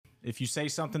If you say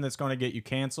something that's going to get you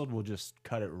canceled, we'll just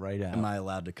cut it right out. Am I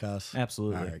allowed to cuss?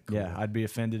 Absolutely. All right, cool. Yeah, I'd be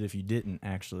offended if you didn't,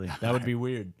 actually. That would be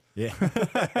weird. Yeah.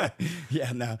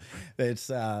 Yeah, no. It's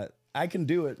I can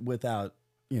do it without,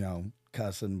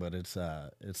 cussing, but it's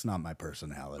not my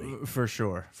personality. For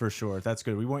sure. That's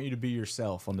good. We want you to be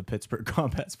yourself on the Pittsburgh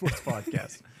Combat Sports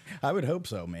Podcast. I would hope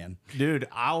so, man. Dude,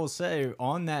 I will say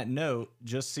on that note,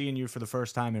 just seeing you for the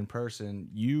first time in person,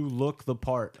 you look the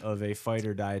part of a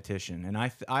fighter dietitian, and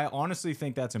I honestly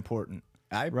think that's important.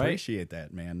 I appreciate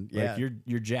that, man. Yeah, like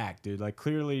you're jacked, dude. Like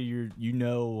clearly you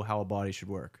know how a body should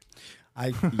work.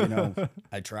 I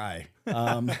try.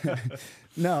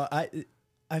 No,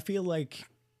 I feel like,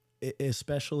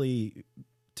 especially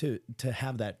to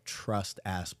have that trust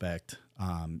aspect,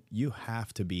 you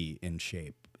have to be in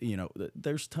shape.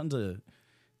 There's tons of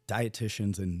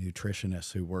dietitians and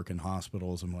nutritionists who work in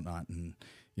hospitals and whatnot, and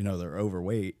they're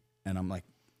overweight, and I'm like,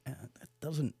 that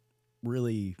doesn't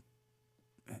really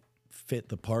fit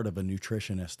the part of a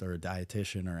nutritionist or a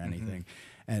dietitian or anything.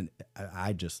 And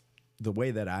I just, the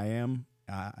way that I am,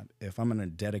 if I'm going to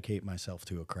dedicate myself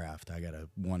to a craft, I got to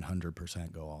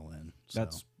 100% go all in. So.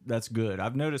 That's good.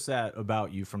 I've noticed that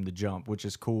about you from the jump, which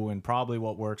is cool, and probably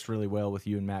what works really well with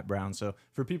you and Matt Brown. So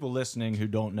for people listening who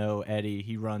don't know Eddie,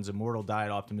 he runs Immortal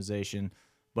Diet Optimization,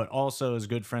 but also is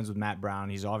good friends with Matt Brown.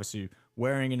 He's obviously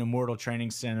wearing an Immortal Training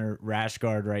Center rash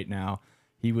guard right now.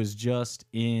 He was just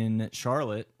in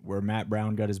Charlotte, where Matt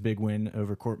Brown got his big win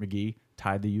over Court McGee,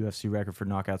 tied the UFC record for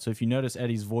knockout. So if you notice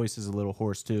Eddie's voice is a little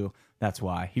hoarse too, that's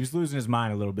why. He was losing his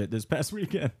mind a little bit this past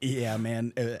weekend. Yeah,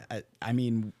 man. I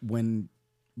mean, when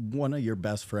one of your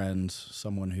best friends,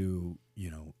 someone who,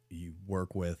 you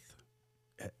work with,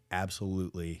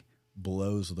 absolutely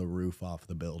blows the roof off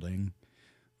the building,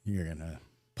 you're going to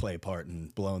play a part in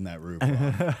blowing that roof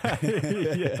off.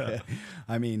 Yeah.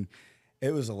 I mean,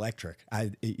 it was electric.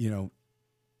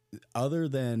 Other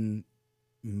than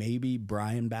maybe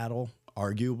Brian Battle,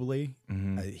 arguably,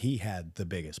 he had the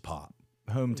biggest pop.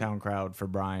 Hometown crowd for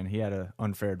Brian. He had an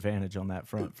unfair advantage on that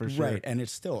front for sure. Right, and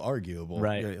it's still arguable.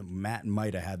 Right. Matt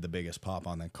might have had the biggest pop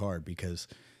on that card, because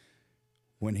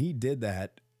when he did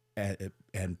that,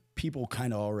 and people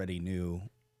kind of already knew,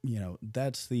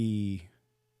 that's the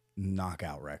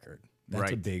knockout record.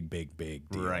 That's a big, big, big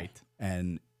deal. Right.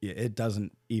 And it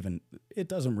doesn't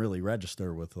really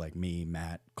register with like me,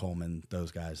 Matt, Coleman,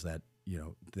 those guys that,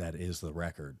 that is the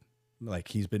record. Like,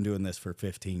 he's been doing this for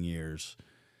 15 years.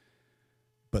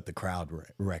 But the crowd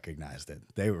recognized it.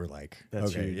 They were like,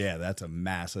 that's okay, huge. Yeah, that's a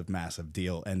massive, massive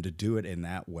deal. And to do it in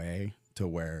that way, to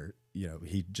where,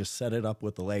 he just set it up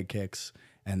with the leg kicks,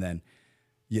 and then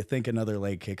you think another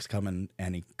leg kick's coming,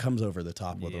 and he comes over the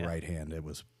top with a right hand. It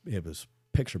was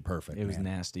picture perfect. It was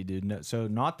nasty, dude. No, so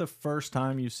not the first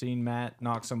time you've seen Matt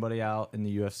knock somebody out in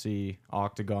the UFC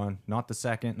octagon. Not the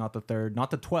second, not the third,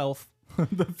 not the 12th.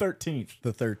 The 13th.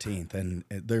 The 13th, and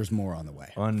there's more on the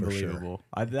way. Unbelievable.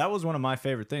 For sure. That was one of my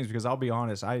favorite things, because I'll be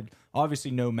honest, I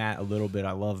obviously know Matt a little bit.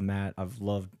 I love Matt. I've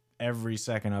loved every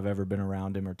second I've ever been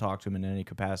around him or talked to him in any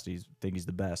capacity. I think he's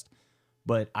the best.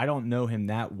 But I don't know him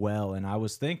that well, and I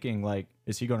was thinking, like,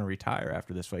 is he going to retire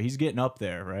after this fight? He's getting up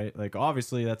there, right? Like,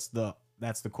 obviously, that's the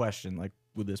question. Like,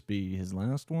 would this be his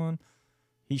last one?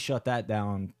 He shut that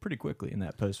down pretty quickly in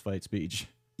that post-fight speech.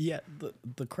 Yeah,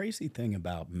 the crazy thing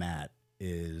about Matt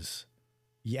is,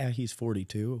 he's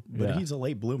 42, but he's a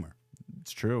late bloomer.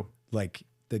 It's true. Like,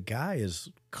 the guy is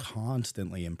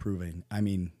constantly improving. I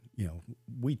mean,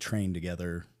 we trained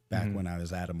together back when I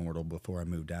was at Immortal before I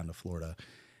moved down to Florida.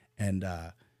 And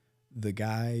the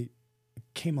guy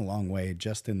came a long way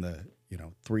just in the,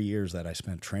 3 years that I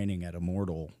spent training at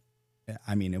Immortal.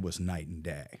 I mean, it was night and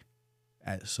day.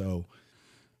 So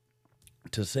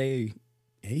to say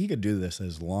he could do this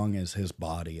as long as his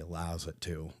body allows it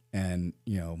to, and,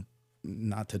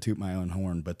 not to toot my own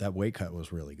horn, but that weight cut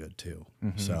was really good too.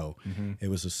 So it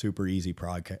was a super easy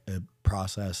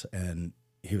process, and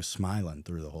he was smiling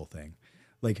through the whole thing.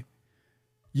 Like,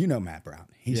 Matt Brown,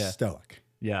 he's stoic.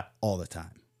 Yeah. All the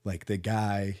time. Like, the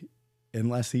guy,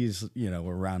 unless he's,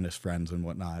 around his friends and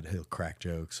whatnot, he'll crack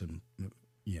jokes and,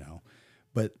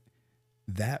 but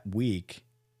that week,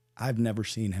 I've never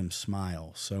seen him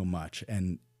smile so much.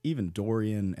 And even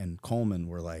Dorian and Coleman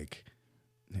were like,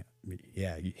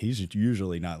 yeah, he's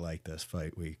usually not like this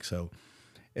fight week. So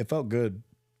it felt good,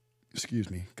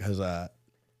 because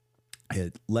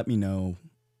it let me know,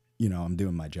 I'm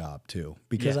doing my job too.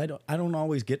 Because I don't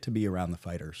always get to be around the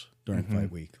fighters during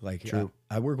fight week. Like,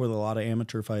 I work with a lot of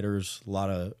amateur fighters, a lot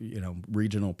of,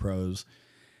 regional pros.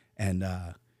 And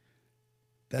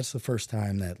that's the first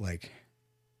time that, like,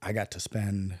 I got to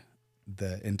spend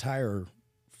the entire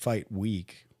fight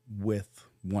week with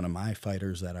one of my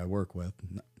fighters that I work with.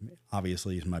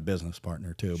 Obviously, he's my business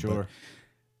partner too. Sure.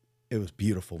 But it was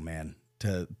beautiful, man,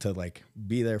 to like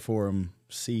be there for him,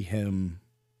 see him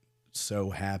so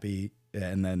happy.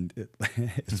 And then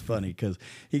it's funny because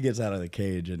he gets out of the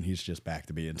cage and he's just back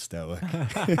to being stoic.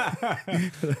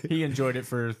 He enjoyed it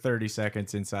for 30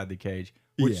 seconds inside the cage,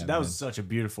 which Yeah, that was such a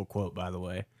beautiful quote, by the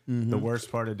way. The worst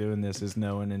part of doing this is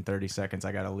knowing in 30 seconds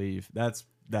I got to leave. That's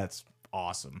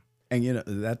awesome. And, you know,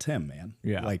 that's him, man.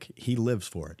 Yeah. Like, he lives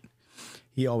for it.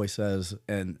 He always says,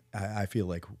 and I feel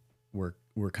like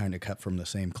we're kind of cut from the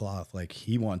same cloth. Like,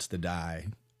 he wants to die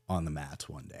on the mats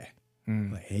one day.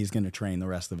 Like, he's going to train the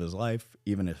rest of his life,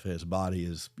 even if his body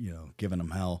is, you know, giving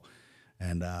him hell.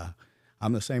 And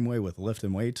I'm the same way with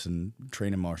lifting weights and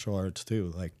training martial arts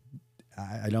too. Like,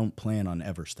 I don't plan on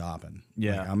ever stopping.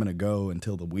 Yeah. Like, I'm going to go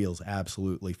until the wheels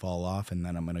absolutely fall off, and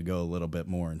then I'm going to go a little bit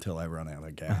more until I run out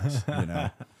of gas, you know?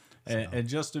 And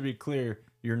just to be clear,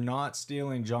 you're not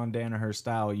stealing John Danaher's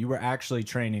style. You were actually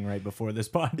training right before this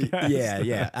podcast.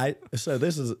 Yeah. So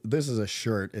this is a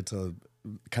shirt. It's a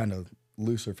kind of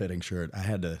looser fitting shirt. I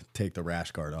had to take the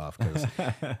rash guard off because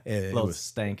it was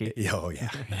stanky. Oh yeah,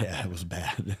 it was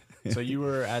bad. So you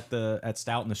were at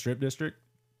Stout in the Strip District?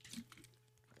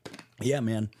 Yeah,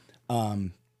 man.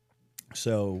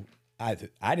 So I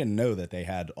didn't know that they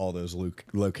had all those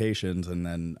locations, and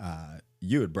then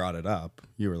you had brought it up.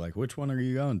 You were like, "Which one are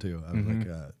you going to?" I was like,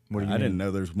 What do you I mean? didn't know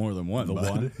there's more than one." The bud."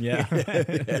 one? Yeah.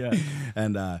 Yeah.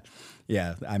 And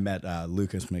yeah, I met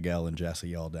Lucas, Miguel, and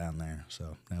Jesse all down there,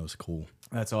 so that was cool.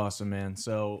 That's awesome, man.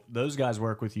 So those guys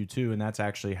work with you too, and that's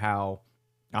actually how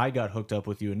I got hooked up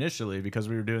with you initially, because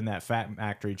we were doing that Fat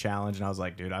Factory challenge, and I was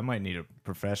like, dude, I might need a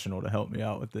professional to help me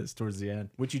out with this towards the end,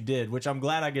 which you did, which I'm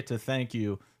glad I get to thank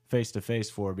you face to face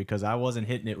for, because I wasn't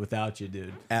hitting it without you,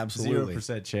 dude. Absolutely.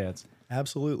 0% chance.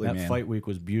 Absolutely, That man. fight week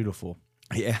was beautiful.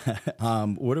 Yeah.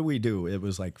 What did we do? It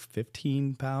was like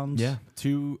 15 pounds. Yeah.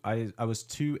 I was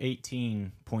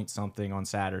 218 point something on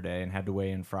Saturday and had to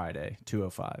weigh in Friday,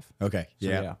 205. Okay. So,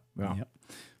 Yeah. yeah. Yep.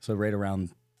 So right around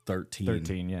 13.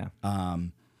 13, yeah.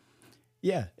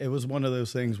 Yeah, it was one of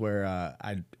those things where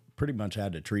I pretty much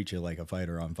had to treat you like a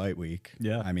fighter on fight week.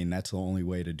 Yeah. I mean, that's the only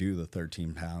way to do the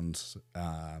 13 pounds.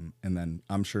 And then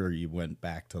I'm sure you went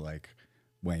back to like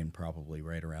weighing probably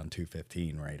right around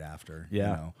 215 right after. Yeah.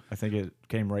 You know? I think it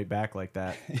came right back like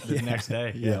that the next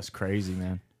day. Yeah. Yep. It's crazy,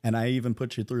 man. And I even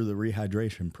put you through the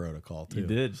rehydration protocol too. You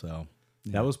did. So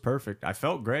That was perfect. I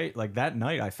felt great. Like that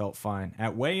night, I felt fine.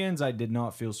 At weigh-ins, I did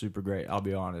not feel super great. I'll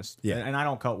be honest. Yeah. And I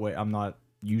don't cut weight. I'm not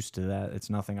used to that. It's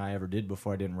nothing I ever did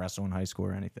before. I didn't wrestle in high school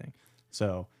or anything.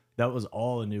 So that was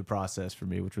all a new process for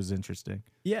me, which was interesting.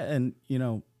 yeah, and you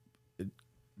know,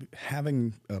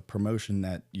 having a promotion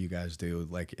that you guys do,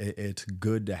 like it's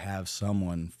good to have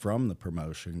someone from the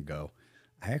promotion go,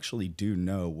 I actually do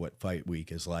know what fight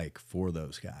week is like for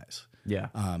those guys. Yeah.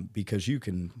 Because you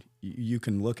can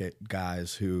look at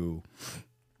guys who,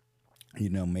 you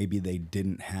know, maybe they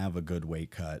didn't have a good weight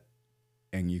cut,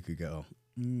 and you could go,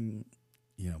 you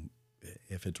know,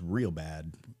 if it's real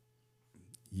bad,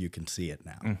 you can see it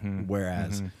now.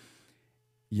 Whereas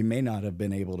you may not have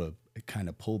been able to kind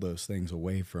of pull those things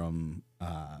away from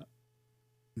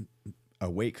a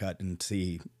weight cut and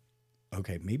see,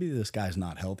 okay, maybe this guy's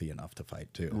not healthy enough to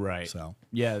fight too. Right. So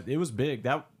yeah, it was big.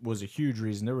 That was a huge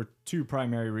reason. There were two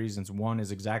primary reasons. One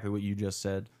is exactly what you just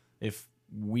said. If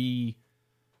we,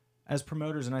 as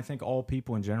promoters, and I think all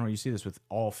people in general, you see this with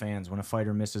all fans, when a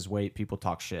fighter misses weight, people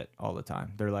talk shit all the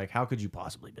time. They're like, how could you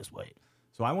possibly miss weight?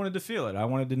 So I wanted to feel it. I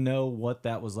wanted to know what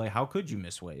that was like. How could you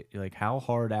miss weight? Like, how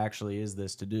hard actually is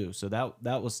this to do? So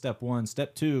that was step one.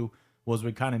 Step two was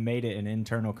we kind of made it an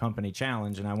internal company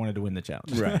challenge, and I wanted to win the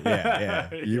challenge. right,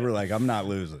 yeah. You were like, I'm not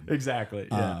losing. Exactly.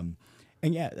 Yeah.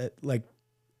 And yeah, like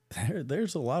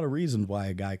there's a lot of reasons why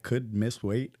a guy could miss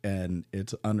weight, and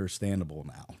it's understandable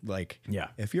now. Like, Yeah.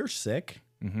 if you're sick,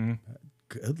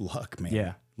 good luck, man.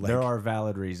 Yeah. Like, There are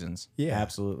valid reasons. Yeah.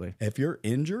 Absolutely. if you're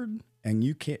injured and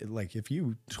you can't, like, if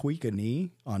you tweak a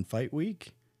knee on fight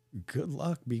week, good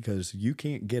luck, because you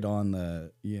can't get on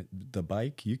the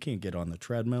bike, you can't get on the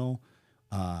treadmill.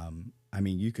 I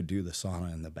mean, you could do the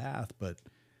sauna and the bath, but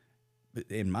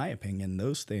in my opinion,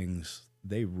 those things,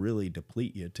 they really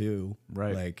deplete you too.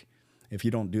 Right. Like, if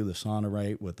you don't do the sauna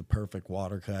right with the perfect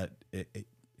water cut,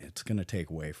 it's going to take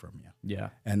away from you. Yeah.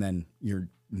 And then your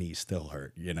knees still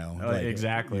hurt, you know?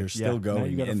 Exactly. You're still Now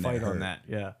going you got to in fight there on hurt. that.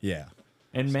 Yeah. Yeah.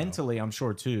 And mentally, I'm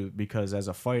sure too, because as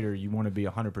a fighter, you want to be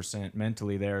 100%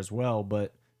 mentally there as well.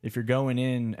 But if you're going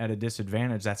in at a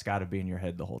disadvantage, that's got to be in your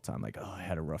head the whole time. Like, oh, I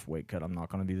had a rough weight cut. I'm not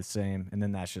going to be the same. And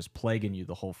then that's just plaguing you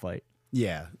the whole fight.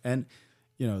 Yeah. And,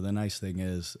 you know, the nice thing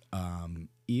is,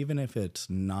 even if it's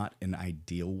not an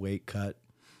ideal weight cut,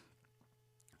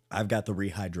 I've got the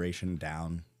rehydration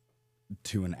down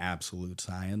to an absolute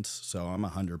science. So I'm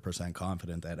 100%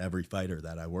 confident that every fighter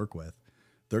that I work with,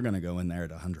 they're going to go in there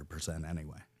at 100%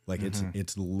 anyway. Like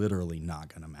it's literally not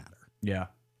going to matter. Yeah.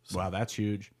 So, wow, that's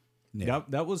huge. Yeah.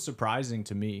 That was surprising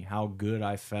to me how good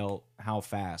I felt, how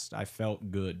fast I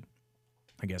felt good,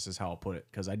 I guess is how I'll put it.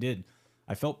 Because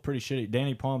I felt pretty shitty.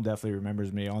 Danny Palm definitely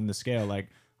remembers me on the scale. Like,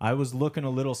 I was looking a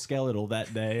little skeletal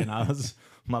that day, and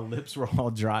my lips were all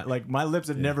dry. Like, my lips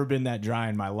have never been that dry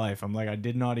in my life. I'm like, I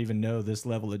did not even know this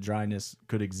level of dryness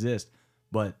could exist.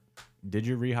 But did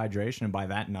your rehydration, and by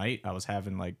that night, I was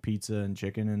having like pizza and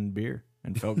chicken and beer,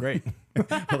 and felt great.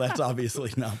 Well, that's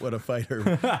obviously not what a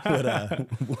fighter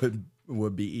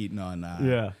would be eating on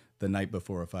the night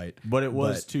before a fight. But it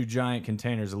was 2 giant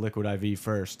containers of liquid IV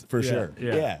first. For sure.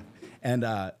 Yeah.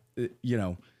 And, you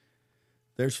know,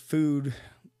 there's food.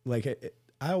 Like,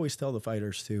 I always tell the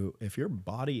fighters, too, if your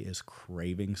body is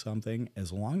craving something,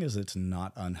 as long as it's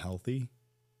not unhealthy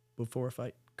before a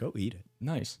fight, go eat it.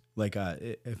 Nice. Like,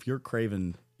 if you're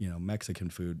craving, you know, Mexican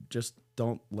food, just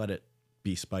don't let it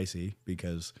be spicy,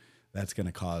 because that's going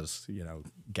to cause, you know,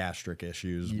 gastric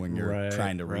issues when you're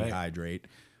trying to rehydrate.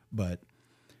 But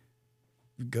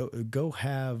go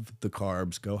have the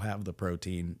carbs, go have the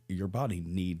protein. Your body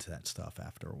needs that stuff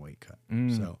after a weight cut.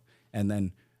 So, and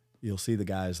then you'll see the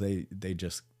guys, they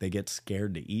get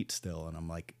scared to eat still. And I'm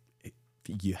like,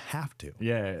 you have to.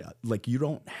 Yeah. Like, you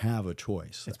don't have a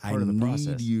choice. It's part of the process.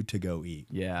 I need you to go eat.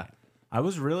 Yeah. I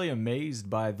was really amazed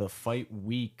by the fight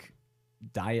week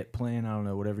diet plan. I don't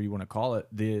know, whatever you want to call it.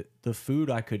 The food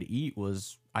I could eat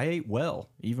I ate well,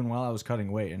 even while I was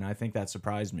cutting weight. And I think that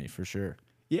surprised me for sure.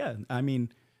 Yeah. I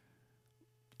mean,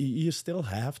 you still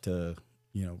have to,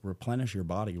 you know, replenish your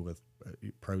body with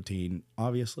protein.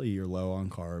 Obviously, you're low on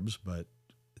carbs, but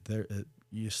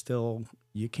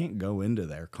you can't go into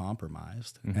there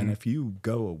compromised. And if you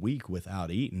go a week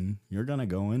without eating, you're going to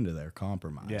go into there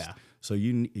compromised. Yeah. So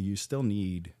you still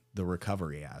need the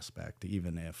recovery aspect,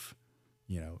 even if,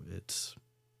 you know, it's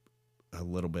a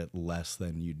little bit less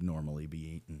than you'd normally be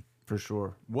eating. For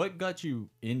sure. What got you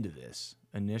into this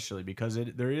initially? Because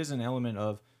there is an element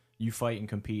of you fight and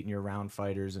compete and you're around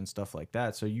fighters and stuff like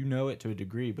that. So you know it to a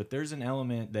degree, but there's an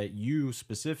element that you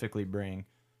specifically bring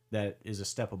that is a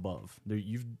step above.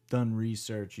 You've done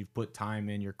research, you've put time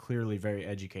in, you're clearly very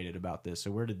educated about this.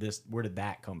 So where did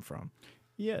that come from?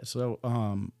 Yeah. So,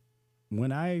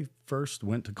 when I first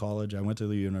went to college, I went to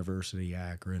the University of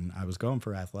Akron. I was going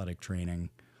for athletic training.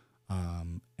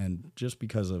 And just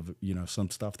because of, you know, some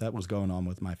stuff that was going on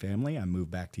with my family, I moved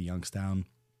back to Youngstown.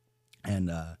 And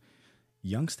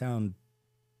Youngstown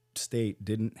State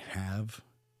didn't have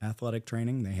athletic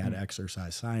training. They had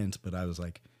exercise science, but I was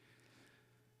like,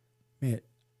 man,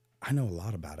 I know a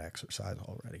lot about exercise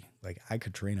already. Like, I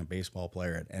could train a baseball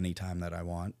player at any time that I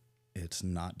want. It's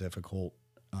not difficult.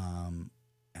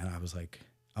 And I was like,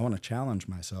 I want to challenge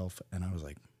myself. And I was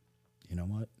like, you know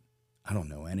what? I don't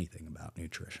know anything about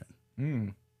nutrition.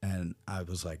 And I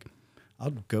was like,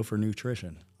 I'll go for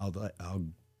nutrition. I'll,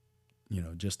 you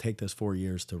know, just take this 4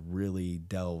 years to really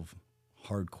delve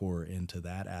hardcore into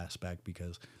that aspect,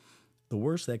 because the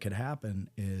worst that could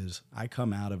happen is I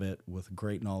come out of it with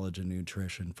great knowledge of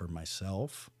nutrition for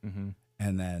myself.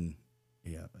 And then,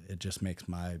 yeah, it just makes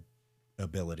my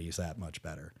abilities that much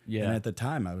better. Yeah. And at the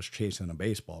time I was chasing a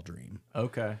baseball dream.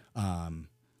 Okay.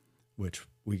 Which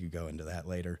we could go into that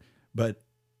later, but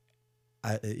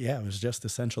it was just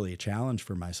essentially a challenge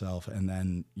for myself. And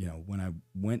then, you know, when I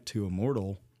went to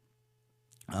Immortal,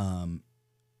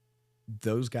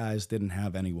 those guys didn't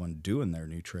have anyone doing their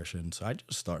nutrition. So I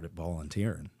just started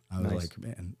volunteering. I was like,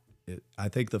 man, I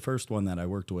think the first one that I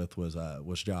worked with was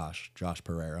Josh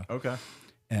Pereira. Okay.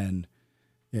 And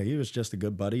yeah, he was just a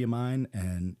good buddy of mine,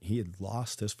 and he had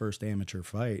lost his first amateur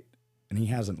fight, and he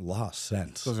hasn't lost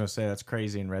since. I was going to say, that's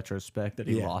crazy in retrospect that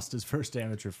he lost his first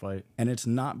amateur fight. And it's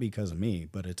not because of me,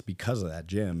 but it's because of that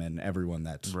gym and everyone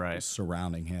that's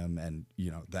surrounding him, and,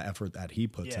 you know, the effort that he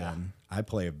puts in. I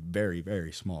play a very,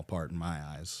 very small part in my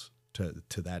eyes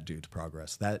to that dude's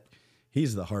progress. That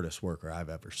he's the hardest worker I've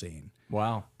ever seen.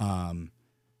 Wow.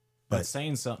 But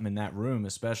saying something in that room,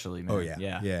 especially, man. Oh,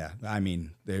 yeah. Yeah. I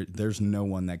mean, there's no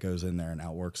one that goes in there and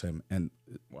outworks him. And,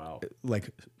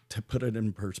 like, to put it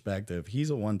in perspective, he's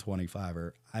a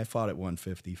 125er. I fought at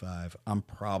 155. I'm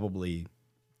probably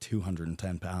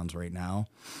 210 pounds right now.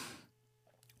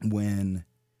 When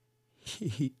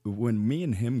me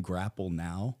and him grapple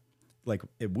now, like,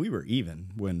 if we were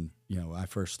even when, you know, I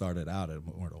first started out at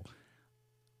Immortal.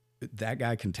 That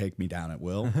guy can take me down at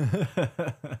will,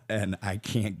 and I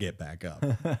can't get back up.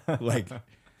 Like,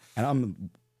 and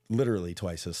literally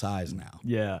twice his size now.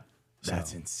 Yeah.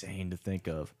 That's insane to think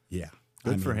of. Yeah.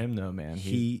 Good for him, though, man.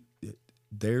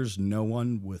 There's no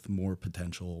one with more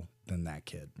potential than that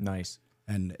kid. Nice.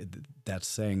 And that's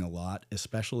saying a lot,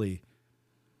 especially,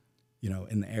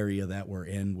 in the area that we're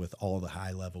in with all the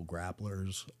high-level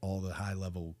grapplers, all the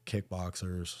high-level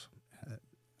kickboxers.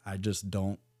 I just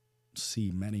don't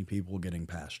see many people getting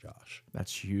past Josh.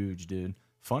 That's huge, dude.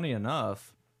 Funny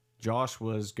enough, Josh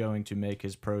was going to make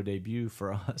his pro debut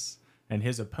for us, and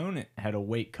his opponent had a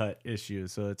weight cut issue.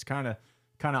 So it's kind of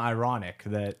ironic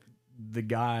that the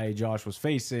guy Josh was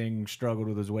facing struggled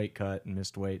with his weight cut and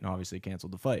missed weight and obviously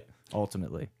canceled the fight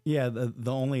ultimately. Yeah,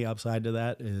 the only upside to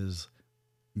that is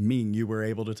me and you were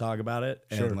able to talk about it,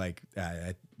 Sure.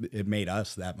 and it made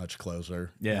us that much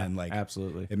closer. Yeah, and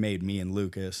absolutely. it made me and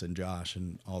Lucas and Josh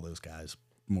and all those guys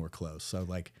more close. So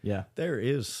yeah, there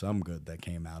is some good that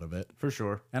came out of it for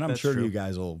sure. and I'm That's sure true. you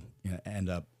guys will end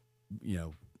up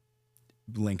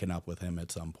linking up with him at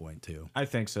some point too. I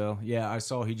think so. Yeah, I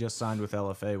saw he just signed with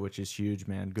LFA, which is huge,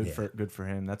 man. Good for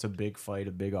him. That's a big fight,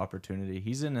 a big opportunity.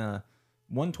 He's in a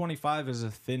 125 is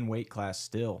a thin weight class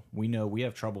still. We know we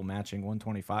have trouble matching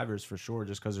 125ers for sure,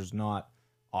 just because there's not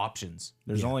options.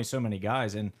 There's only so many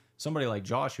guys, and somebody like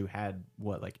Josh who had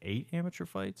like 8 amateur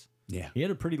fights. Yeah, He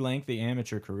had a pretty lengthy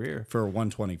amateur career. for a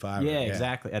 125. Yeah,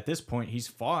 exactly. At this point, he's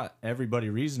fought everybody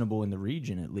reasonable in the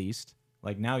region at least.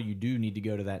 Like now you do need to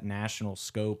go to that national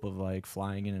scope of like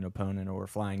flying in an opponent or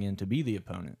flying in to be the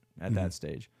opponent at that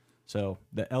stage. So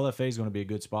the LFA is going to be a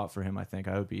good spot for him, I think.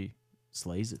 I hope he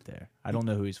slays it there. I don't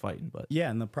know who he's fighting, but Yeah,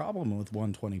 and the problem with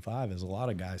 125 is a lot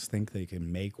of guys think they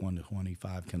can make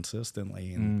 125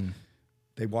 consistently, and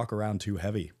they walk around too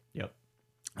heavy. yep.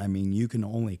 I mean, you can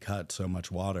only cut so much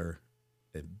water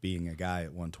being a guy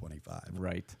at 125.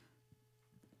 Right.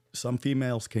 Some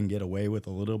females can get away with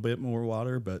a little bit more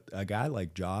water, but a guy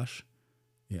like Josh,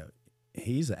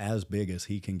 he's as big as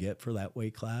he can get for that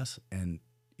weight class, and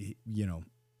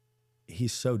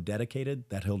he's so dedicated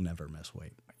that he'll never miss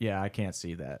weight. Yeah, I can't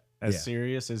see that. As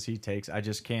serious as he takes, I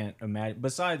just can't imagine.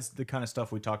 Besides the kind of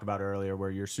stuff we talked about earlier where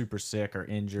you're super sick or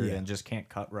injured and just can't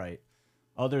cut right.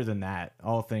 Other than that,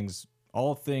 all things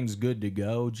good to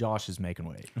go, Josh is making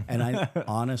weight. And I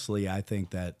honestly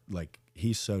think that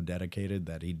he's so dedicated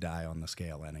that he'd die on the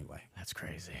scale anyway. That's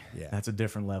crazy. Yeah. That's a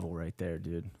different level right there,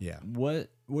 dude. Yeah. What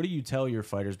do you tell your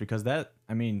fighters? Because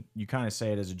you kind of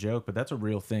say it as a joke, but that's a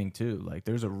real thing too. Like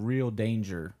there's a real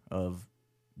danger of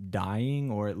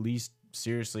dying or at least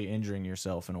seriously injuring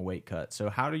yourself in a weight cut. So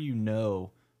how do you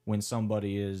know when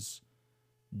somebody is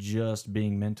just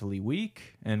being mentally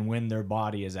weak and when their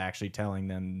body is actually telling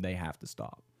them they have to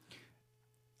stop?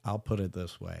 I'll put it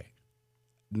this way.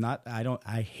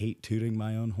 I hate tooting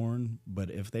my own horn, but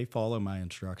if they follow my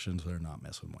instructions, they're not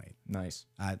missing weight. Nice.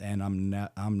 And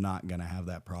I'm not going to have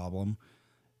that problem.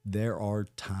 There are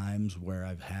times where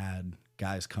I've had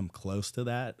guys come close to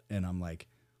that, and I'm like,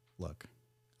 look,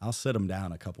 I'll sit them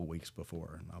down a couple weeks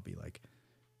before, and I'll be like,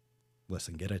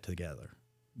 listen, get it together,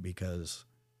 because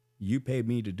you paid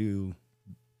me to do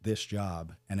this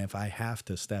job, and if I have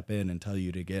to step in and tell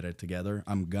you to get it together,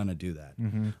 I'm gonna do that.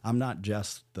 I'm not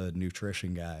just the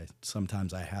nutrition guy.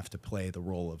 Sometimes I have to play the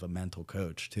role of a mental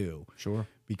coach too. Sure.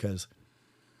 Because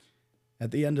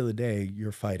at the end of the day,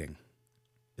 you're fighting.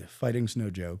 Fighting's no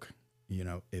joke.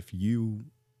 If you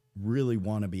really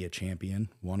want to be a champion,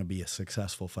 want to be a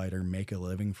successful fighter, make a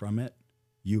living from it,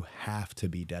 you have to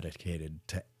be dedicated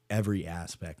to every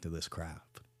aspect of this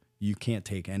craft. You can't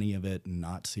take any of it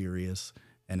not serious,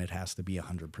 and it has to be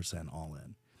 100% all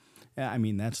in. I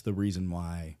mean, that's the reason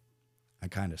why I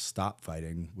kind of stopped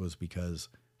fighting, was because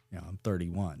I'm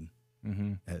 31.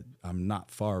 I'm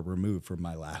not far removed from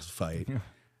my last fight,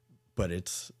 but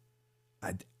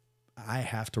I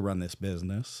have to run this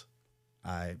business.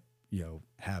 I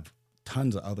have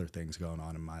tons of other things going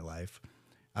on in my life.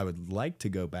 I would like to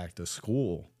go back to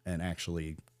school and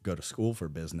actually go to school for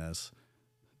business.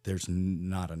 There's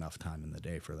not enough time in the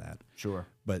day for that. Sure.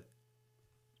 But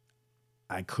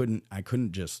I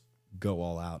couldn't just go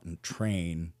all out and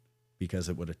train, because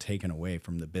it would have taken away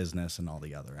from the business and all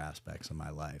the other aspects of my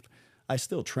life. I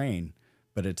still train,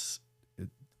 but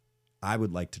I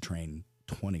would like to train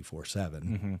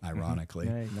 24/7, ironically.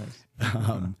 Hey,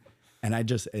 nice. And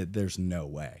there's no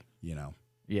way,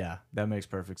 Yeah, that makes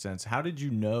perfect sense. How did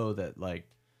you know that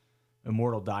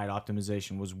Immortal diet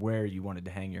optimization was where you wanted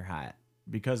to hang your hat?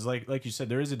 Because like you said,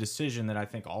 there is a decision that I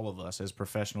think all of us as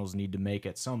professionals need to make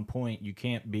at some point. You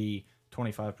can't be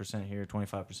 25% here,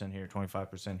 25% here,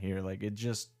 25% here.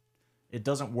 It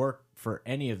doesn't work for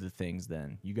any of the things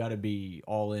then. You got to be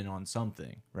all in on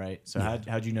something, right? So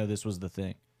how'd you know this was the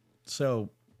thing?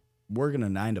 So working a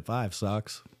 9 to 5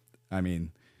 sucks. I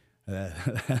mean,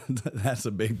 that's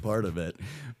a big part of it.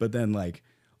 But then, like,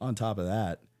 on top of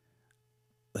that,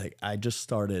 like, I just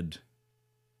started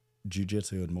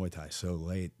jiu-jitsu and Muay Thai so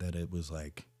late that it was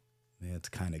like, it's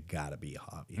kind of got to be a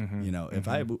hobby. You know, if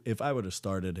I would have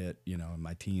started it, you know, in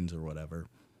my teens or whatever,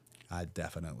 I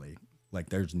definitely, like,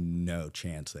 there's no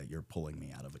chance that you're pulling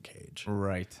me out of a cage.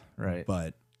 Right.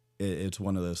 But it's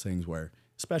one of those things where,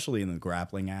 especially in the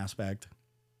grappling aspect,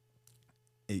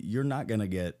 you're not going to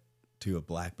get to a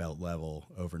black belt level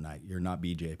overnight. You're not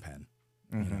BJ Penn.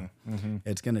 You know,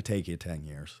 it's going to take you 10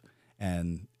 years.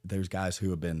 And there's guys who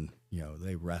have been, you know,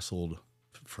 they wrestled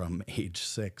from age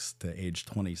 6 to age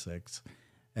 26.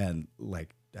 And,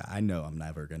 like, I know I'm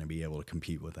never going to be able to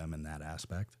compete with them in that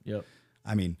aspect. Yep.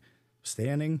 I mean,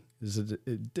 standing is a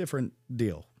different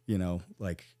deal. You know,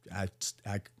 like, I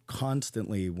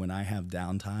constantly, when I have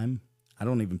downtime, I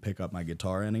don't even pick up my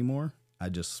guitar anymore. I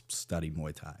just study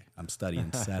Muay Thai. I'm studying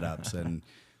setups and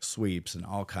sweeps and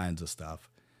all kinds of stuff.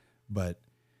 But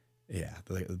yeah,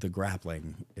 the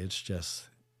grappling, it's just,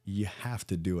 you have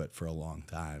to do it for a long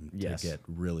time to get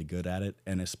really good at it,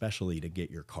 and especially to get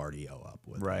your cardio up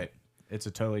with it. It's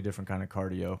a totally different kind of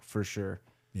cardio for sure.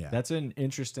 Yeah. That's an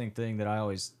interesting thing that I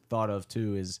always thought of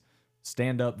too, is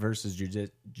stand up versus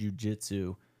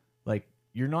jiu-jitsu. Like,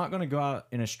 you're not going to go out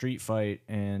in a street fight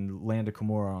and land a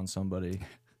Kimura on somebody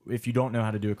if you don't know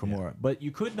how to do a Kimura. But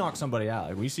you could knock somebody out.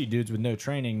 Like, we see dudes with no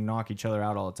training knock each other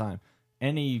out all the time.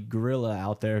 Any gorilla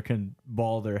out there can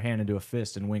ball their hand into a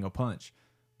fist and wing a punch.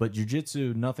 But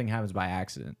jiu-jitsu, nothing happens by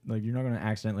accident. Like, you're not going to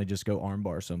accidentally just go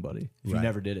armbar somebody if you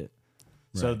never did it.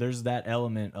 So there's that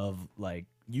element of, like,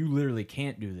 you literally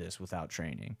can't do this without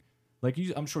training. Like,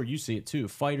 I'm sure you see it too.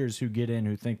 Fighters who get in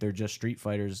who think they're just street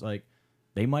fighters, like,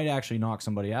 they might actually knock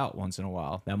somebody out once in a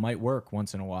while. That might work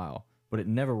once in a while, but it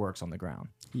never works on the ground.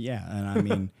 Yeah, and I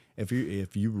mean, if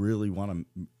you really want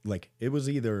to, like, it was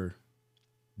either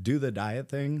do the diet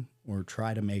thing or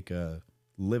try to make a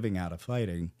living out of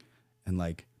fighting, and,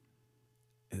 like,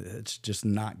 it's just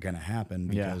not going to happen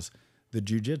because the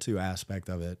jiu-jitsu aspect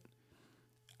of it,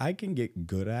 I can get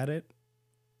good at it,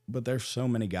 but there's so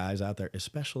many guys out there,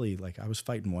 especially, like, I was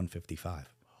fighting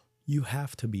 155. You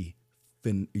have to be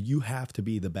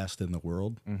the best in the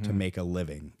world to make a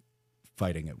living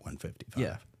fighting at 155.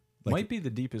 Yeah. Like, might be the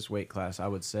deepest weight class, I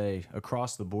would say,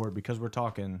 across the board, because we're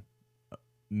talking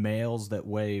males that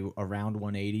weigh around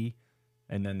 180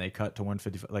 and then they cut to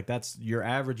 155. Like, that's your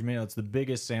average male. It's the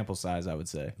biggest sample size, I would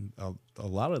say. A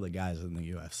lot of the guys in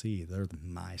the UFC, they're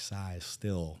my size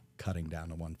still cutting down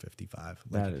to 155.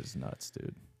 Like, that is nuts,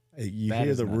 dude. You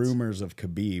hear the rumors of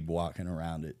Khabib walking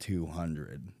around at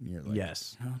 200. You're like,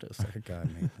 yes. How does that guy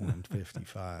make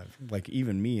 155? Like,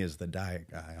 even me as the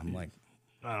diet guy, I'm like,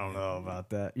 I don't know about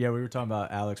that. Yeah, we were talking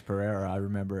about Alex Pereira. I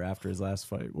remember after his last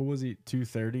fight. What was he,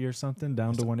 230 or something,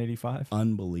 down to 185?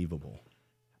 Unbelievable.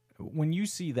 When you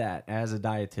see that as a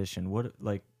dietitian, what,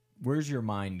 like, where's your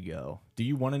mind go? Do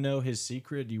you want to know his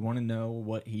secret? Do you want to know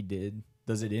what he did?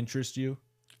 Does it interest you?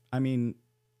 I mean,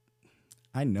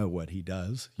 I know what he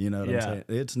does. You know what I'm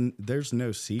saying? There's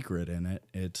no secret in it.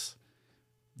 It's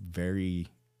very,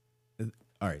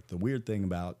 all right. The weird thing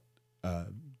about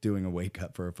doing a weight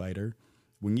cut for a fighter,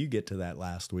 when you get to that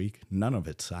last week, none of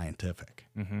it's scientific.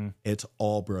 It's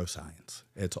all bro science.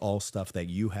 It's all stuff that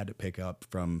you had to pick up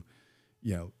from,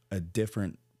 you know, a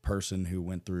different person who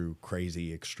went through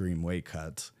crazy extreme weight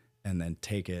cuts, and then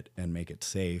take it and make it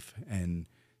safe and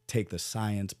take the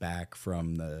science back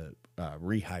from the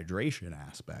rehydration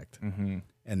aspect.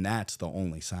 And that's the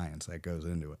only science that goes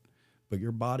into it. But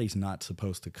your body's not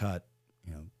supposed to cut,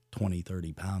 you know, 20,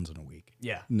 30 pounds in a week.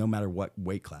 Yeah. No matter what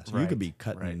weight class. You could be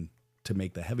cutting to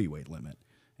make the heavyweight limit,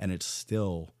 and it's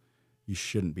still, you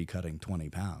shouldn't be cutting 20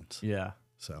 pounds. Yeah.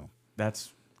 So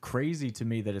that's crazy to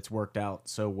me that it's worked out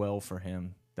so well for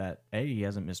him that, A, he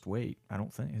hasn't missed weight. I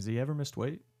don't think. Has he ever missed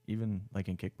weight? Even like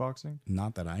in kickboxing?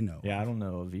 Not that I know. Yeah, I don't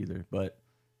know of either. But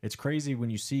it's crazy when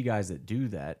you see guys that do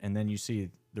that, and then you see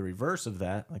the reverse of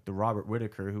that, like the Robert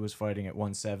Whitaker, who was fighting at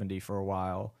 170 for a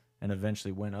while and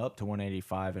eventually went up to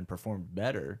 185 and performed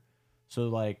better. So,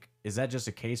 like, is that just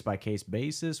a case-by-case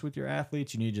basis with your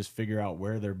athletes? You need to just figure out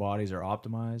where their bodies are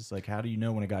optimized? Like, how do you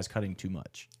know when a guy's cutting too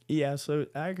much? Yeah, so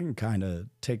I can kind of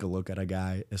take a look at a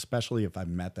guy, especially if I've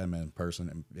met them in person,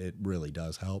 and it really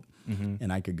does help.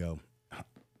 And I could go,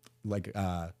 like,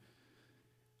 a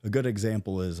good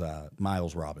example is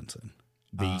Miles Robinson.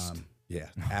 Beast. Yeah,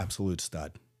 absolute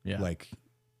stud. Yeah. Like,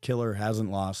 killer, hasn't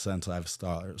lost since I've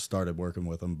started working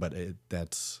with him, but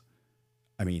that's...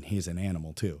 I mean, he's an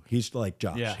animal too. He's like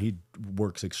Josh. Yeah. He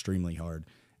works extremely hard.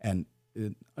 And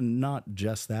not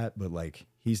just that, but, like,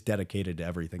 he's dedicated to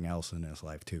everything else in his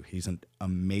life too. He's an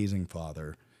amazing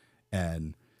father,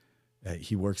 and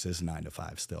he works his 9 to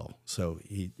 5 still. So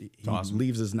he awesome.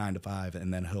 leaves his 9 to 5,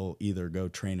 and then he'll either go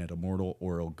train at Immortal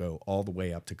or he'll go all the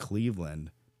way up to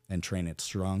Cleveland and train at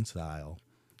Strong Style,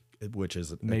 which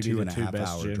is maybe a the 2.5 two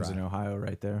best hour gyms drive in Ohio,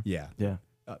 right there. Yeah, Yeah.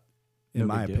 in No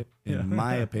my big deal. in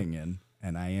my opinion,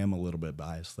 and I am a little bit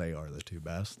biased, they are the two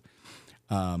best.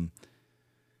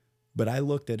 But I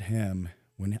looked at him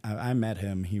when I met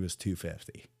him. He was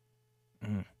 250.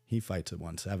 He fights at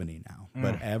 170 now.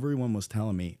 But everyone was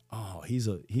telling me, "Oh, he's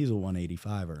a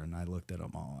 185er," and I looked at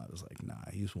them all. I was like, "Nah,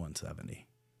 he's 170."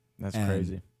 That's And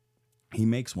crazy. He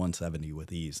makes 170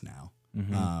 with ease now.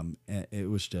 And it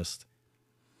was just,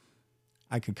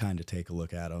 I could kind of take a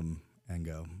look at him and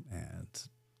go,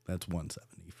 that's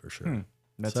 170 for sure.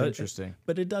 That's So interesting.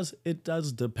 But it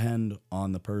does depend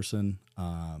on the person.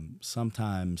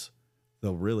 Sometimes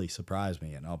they'll really surprise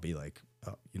me, and I'll be like,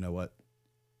 oh, you know what?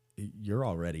 You're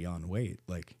already on weight.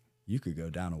 Like, you could go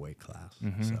down a weight class.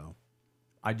 So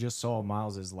I just saw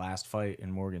Miles's last fight in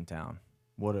Morgantown.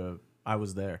 I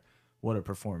was there. What a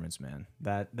performance, man.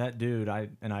 That dude, I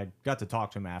got to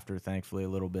talk to him after, thankfully, a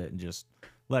little bit, and just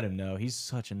let him know he's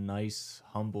such a nice,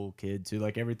 humble kid too.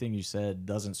 Like, everything you said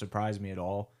doesn't surprise me at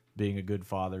all. Being a good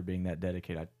father, being that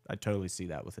dedicated, I totally see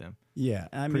that with him. yeah,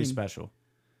 I Pretty mean, special.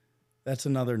 that's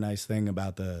another nice thing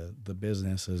about the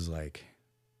business is, like,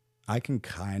 I can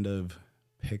kind of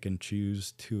pick and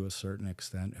choose to a certain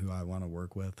extent who I want to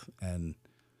work with, and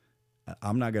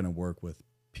I'm not going to work with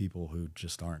people who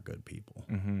just aren't good people.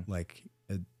 Like,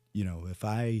 if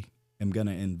I am going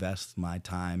to invest my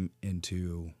time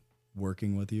into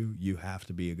working with you, you have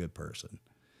to be a good person.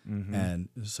 And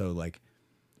so, like,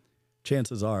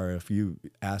 chances are, if you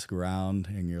ask around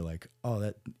and you're like, oh,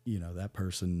 that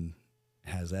person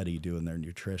has Eddie doing their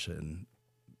nutrition,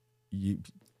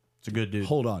 It's a good dude.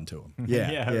 hold on to them.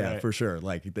 Yeah, right. for sure.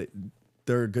 Like,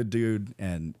 they're a good dude,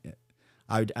 and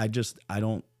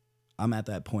I'm at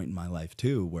that point in my life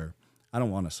too where I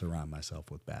don't want to surround myself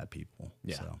with bad people.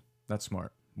 Yeah, So that's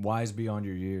smart. Wise beyond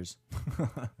your years.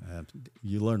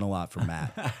 you learn a lot from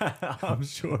Matt. I'm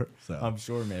sure. So. I'm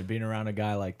sure, man. Being around a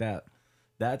guy like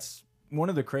that's one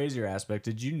of the crazier aspects.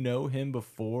 Did you know him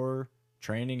before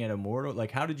training at Immortal?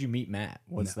 Like, how did you meet Matt?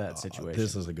 What's that situation?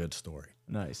 This is a good story.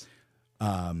 Nice.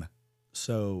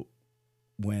 So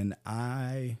when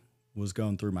I was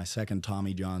going through my second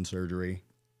Tommy John surgery,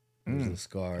 there's a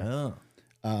scar. Oh.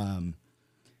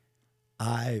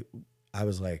 I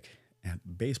was like,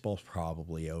 baseball's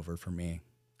probably over for me.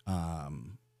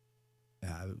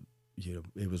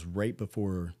 It was right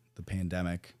before the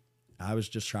pandemic. I was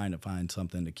just trying to find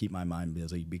something to keep my mind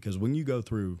busy, because when you go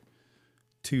through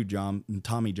two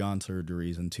Tommy John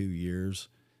surgeries in 2 years,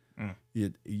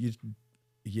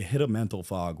 you hit a mental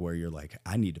fog where you're like,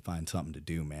 I need to find something to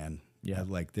do, man. Yeah.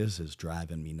 Like, this is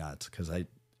driving me nuts, because I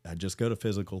just go to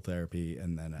physical therapy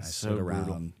and then I sit around.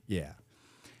 Brutal. Yeah.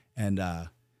 And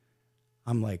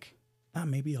I'm like,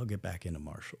 maybe I'll get back into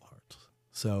martial arts.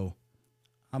 So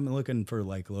I'm looking for,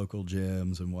 like, local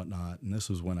gyms and whatnot. And this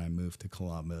was when I moved to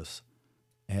Columbus.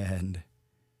 And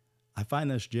I find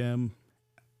this gym,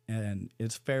 and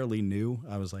it's fairly new.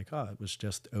 I was like, oh, it was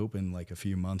just open like a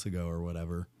few months ago or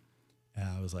whatever. And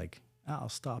I was like, I'll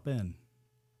stop in.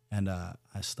 And I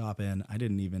stop in.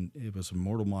 It was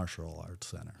Immortal Martial Arts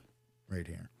Center right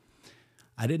here.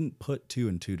 I didn't put two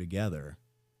and two together.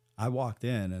 I walked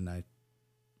in and I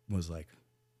was like,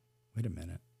 wait a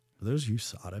minute. Are those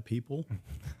USADA people?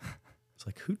 It's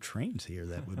like, who trains here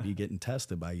that would be getting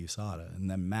tested by USADA?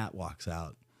 And then Matt walks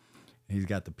out. He's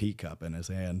got the pee cup in his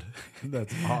hand.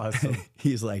 That's awesome.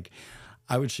 He's like,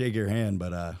 I would shake your hand,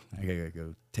 but I gotta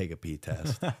go take a pee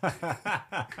test.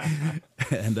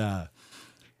 And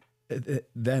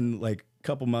then, like, a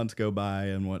couple months go by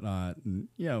and whatnot, and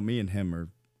me and him are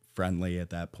friendly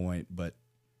at that point. But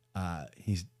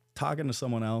he's talking to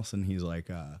someone else, and he's like,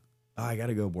 I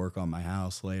gotta go work on my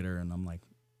house later. And I'm like,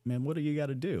 man, what do you got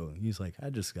to do? And he's like, I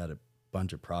just got a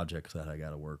bunch of projects that I got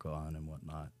to work on and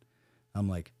whatnot. I'm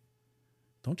like,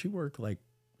 don't you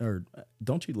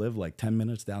don't you live like 10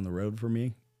 minutes down the road from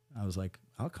me? I was like,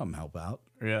 I'll come help out.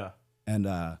 Yeah. And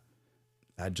I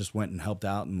just went and helped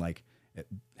out, and, like,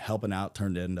 helping out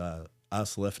turned into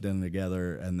us lifting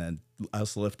together, and then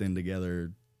us lifting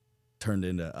together turned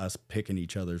into us picking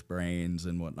each other's brains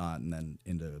and whatnot, and then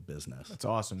into a business. That's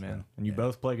awesome, man. And you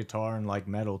both play guitar and like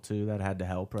metal too. That had to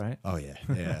help, right? Oh, yeah.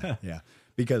 Yeah.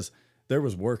 Because there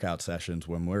was workout sessions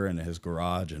when we're in his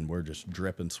garage and we're just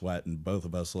dripping sweat, and both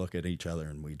of us look at each other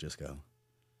and we just go,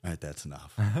 all right, that's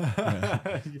enough.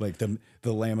 Like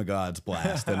the Lamb of God's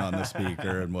blasting on the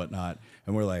speaker and whatnot.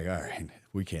 And we're like, all right,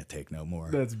 we can't take no more.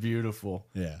 That's beautiful.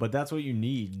 Yeah. But that's what you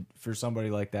need for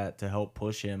somebody like that to help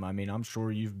push him. I mean, I'm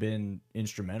sure you've been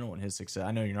instrumental in his success.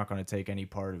 I know you're not going to take any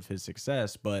part of his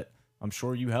success, but I'm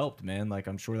sure you helped, man. Like,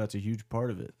 I'm sure that's a huge part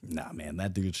of it. Nah, man,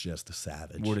 that dude's just a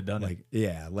savage. Would have done like, it.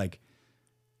 Yeah, like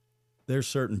there's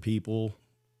certain people,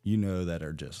 you know, that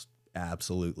are just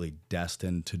absolutely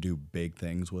destined to do big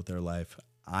things with their life.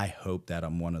 I hope that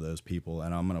I'm one of those people,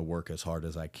 and I'm going to work as hard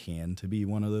as I can to be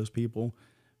one of those people.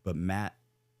 But Matt,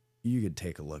 you could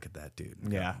take a look at that dude.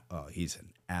 Yeah. Oh, he's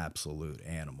an absolute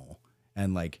animal.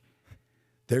 And like,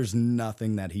 there's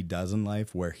nothing that he does in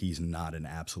life where he's not an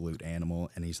absolute animal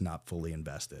and he's not fully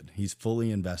invested. He's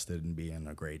fully invested in being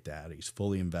a great dad. He's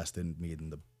fully invested in being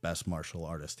the best martial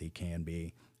artist he can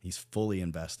be. He's fully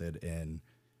invested in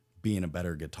being a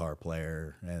better guitar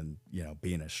player and, you know,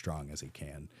 being as strong as he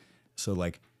can. So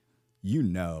like, you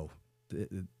know,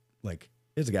 like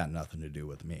it's got nothing to do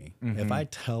with me. Mm-hmm. If I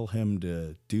tell him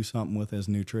to do something with his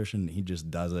nutrition, he just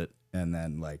does it. And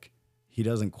then like, he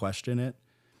doesn't question it,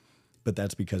 but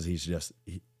that's because he's just,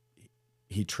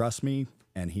 he trusts me.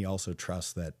 And he also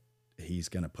trusts that he's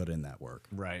going to put in that work.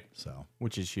 Right. So,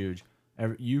 which is huge.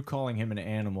 You calling him an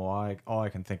animal, all I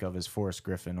can think of is Forrest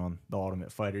Griffin on The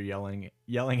Ultimate Fighter yelling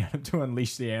at him to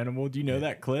unleash the animal. Do you know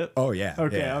that clip? oh yeah.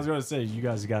 Okay, yeah. I was going to say, you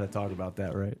guys got to talk about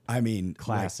that, right? I mean,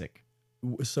 Classic.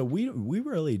 like, so we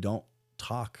really don't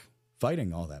talk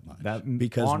fighting all that much. That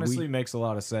because honestly makes a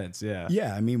lot of sense. Yeah.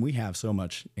 Yeah, I mean, we have so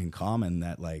much in common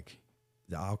that like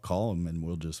I'll call him and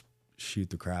we'll just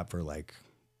shoot the crap for like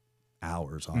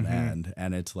hours on end,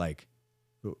 and it's like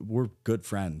we're good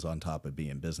friends on top of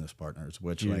being business partners,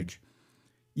 which Huge. like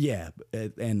yeah,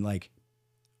 and like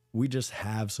we just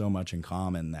have so much in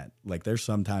common that like there's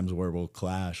sometimes where we'll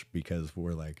clash because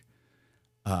we're like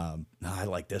I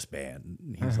like this band.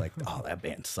 And he's like, oh, that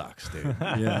band sucks, dude.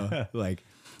 You know, like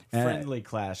Friendly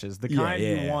clashes, the kind you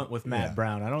yeah, want with Matt yeah.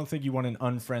 Brown. I don't think you want an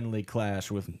unfriendly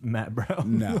clash with Matt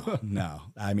Brown. No.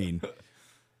 I mean,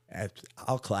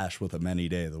 I'll clash with him any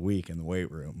day of the week in the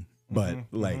weight room, but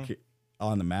like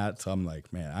on the mats, I'm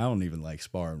like, man, I don't even like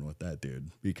sparring with that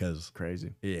dude because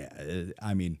Crazy. yeah,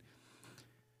 I mean,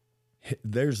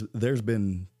 there's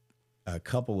been a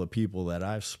couple of people that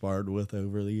I've sparred with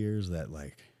over the years that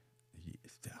like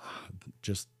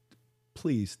just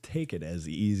please take it as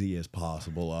easy as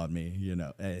possible on me. You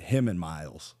know, him and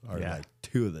Miles are like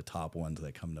two of the top ones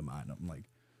that come to mind. I'm like,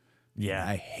 Yeah.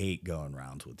 I hate going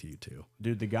rounds with you two.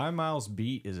 Dude, the guy Miles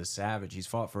beat is a savage. He's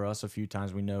fought for us a few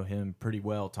times. We know him pretty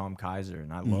well, Tom Kaiser,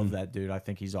 and I love that dude. I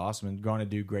think he's awesome and going to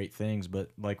do great things.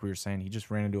 But like we were saying, he just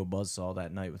ran into a buzzsaw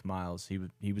that night with Miles.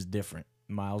 He was different.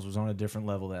 Miles was on a different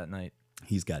level that night.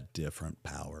 He's got different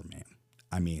power, man.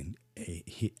 I mean,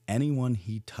 anyone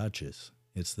he touches,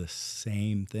 it's the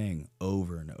same thing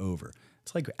over and over.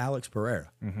 It's like Alex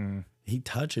Pereira. He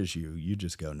touches you, you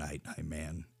just go night, night,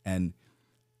 man. And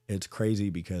it's crazy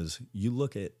because you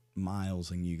look at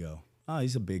Miles and you go, oh,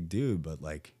 he's a big dude, but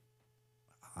like,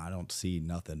 I don't see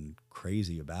nothing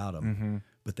crazy about him.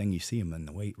 But then you see him in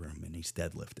the weight room and he's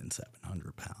deadlifting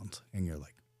 700 pounds. And you're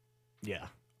like, Yeah.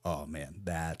 oh man,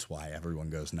 that's why everyone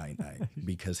goes night, night,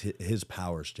 because his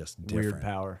power's just different. Weird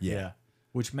power. Yeah.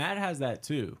 Which Matt has that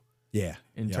too. Yeah.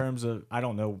 In terms of, I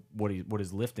don't know what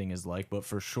his lifting is like, but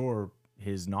for sure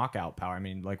his knockout power. I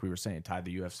mean, like we were saying, tied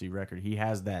the UFC record. He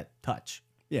has that touch.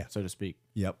 Yeah. So to speak.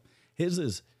 Yep. His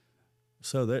is,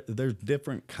 so there's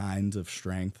different kinds of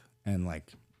strength. And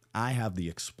like, I have the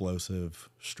explosive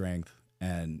strength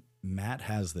and Matt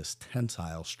has this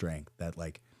tensile strength that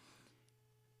like,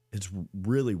 it's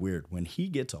really weird. When he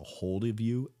gets a hold of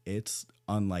you, it's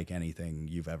unlike anything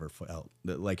you've ever felt.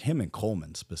 Like him and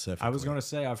Coleman specifically. I was going to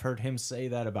say, I've heard him say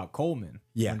that about Coleman.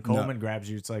 Yeah, When Coleman grabs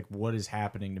you, it's like, what is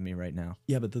happening to me right now?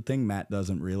 Yeah, but the thing Matt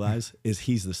doesn't realize is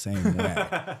he's the same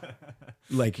way.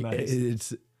 Like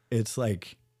Nice. it's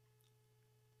like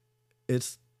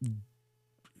it's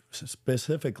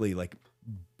specifically like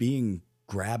being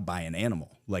grabbed by an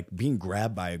animal, like being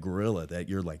grabbed by a gorilla that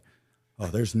you're like, oh,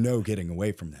 there's no getting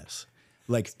away from this.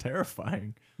 Like It's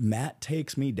terrifying. Matt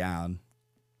takes me down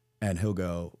and he'll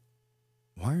go,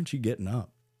 why aren't you getting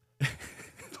up?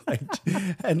 Like,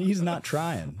 and he's not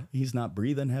trying. He's not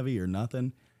breathing heavy or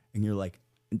nothing. And you're like,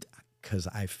 because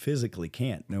I physically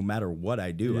can't. No matter what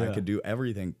I do, I could do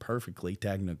everything perfectly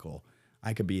technical.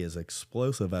 I could be as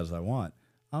explosive as I want.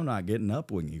 I'm not getting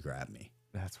up when you grab me.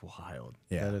 That's wild.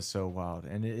 Yeah. That is so wild.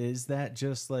 And is that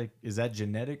just like, is that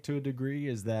genetic to a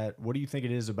degree? What do you think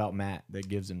it is about Matt that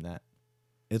gives him that?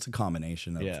 It's a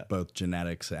combination of both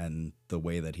genetics and the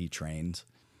way that he trains.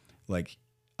 Like,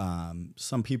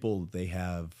 Some people, they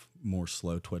have more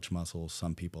slow twitch muscles.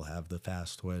 Some people have the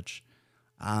fast twitch.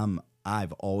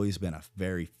 I've always been a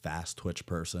very fast twitch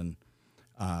person.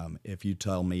 If you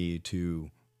tell me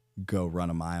to go run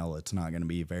a mile, it's not going to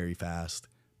be very fast.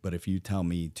 But if you tell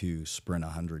me to sprint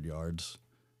 100 yards,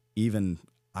 even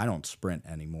I don't sprint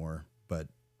anymore, but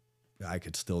I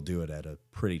could still do it at a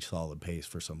pretty solid pace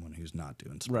for someone who's not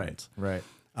doing sprints. Right.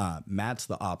 Matt's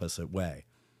the opposite way.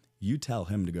 You tell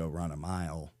him to go run a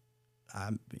mile,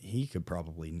 he could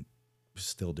probably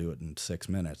still do it in 6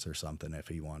 minutes or something if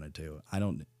he wanted to.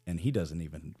 And he doesn't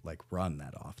even like run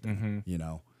that often, you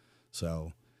know?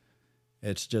 So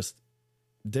it's just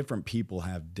different people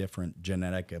have different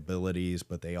genetic abilities,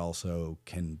 but they also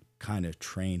can kind of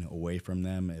train away from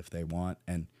them if they want.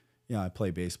 And, you know, I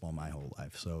play baseball my whole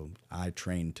life, so I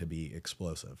trained to be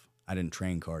explosive. I didn't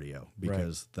train cardio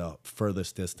because the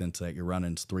furthest distance that you're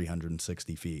running is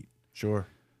 360 feet. Sure.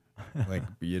 Like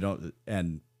you don't,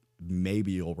 and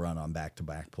maybe you'll run on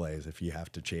back-to-back plays if you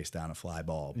have to chase down a fly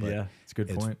ball. But yeah, it's a good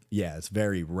point. Yeah, it's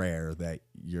very rare that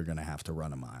you're going to have to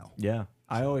run a mile. Yeah.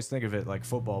 I always think of it like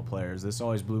football players. This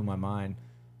always blew my mind.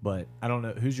 But I don't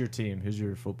know. Who's your team? Who's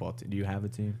your football team? Do you have a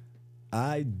team?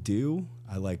 I do.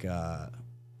 I like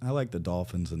the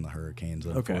Dolphins and the Hurricanes,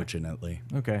 unfortunately.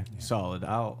 Okay. Yeah. Solid.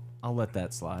 I'll let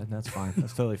that slide. That's fine.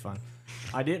 That's totally fine.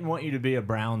 I didn't want you to be a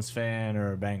Browns fan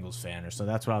or a Bengals fan, or so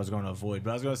that's what I was going to avoid.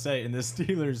 But I was going to say, in the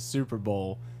Steelers Super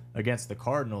Bowl against the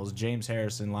Cardinals, James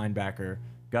Harrison, linebacker,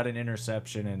 got an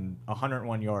interception and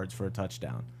 101 yards for a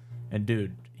touchdown. And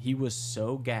dude, he was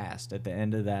so gassed at the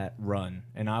end of that run.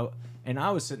 And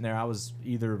I was sitting there. I was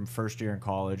either first year in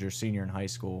college or senior in high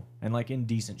school, and like in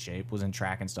decent shape, was in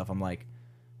track and stuff. I'm like,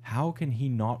 how can he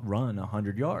not run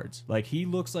 100 yards? Like, he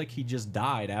looks like he just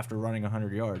died after running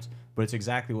 100 yards. But it's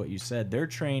exactly what you said. They're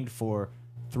trained for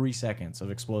 3 seconds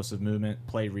of explosive movement,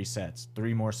 play resets.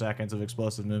 3 more seconds of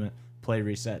explosive movement, play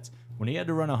resets. When he had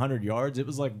to run 100 yards, it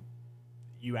was like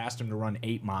you asked him to run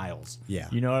 8 miles. Yeah.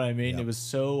 You know what I mean? Yep. It was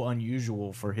so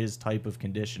unusual for his type of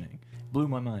conditioning. Blew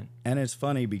my mind. And it's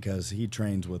funny because he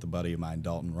trains with a buddy of mine,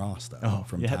 Dalton Ross, though,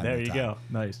 from time to time. There you go.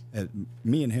 Nice.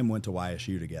 Me and him went to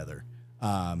YSU together.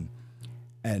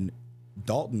 And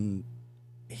Dalton,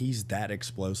 he's that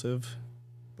explosive,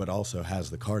 but also has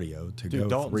the cardio to go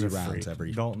Dalton's 3 rounds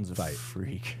every Dalton's fight. A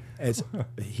freak.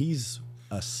 He's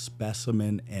a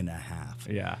specimen and a half.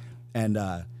 Yeah. And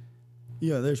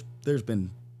you know, there's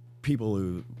been people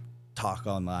who talk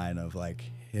online of like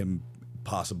him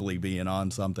possibly being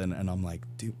on something, and I'm like,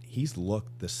 dude, he's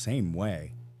looked the same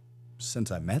way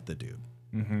since I met the dude.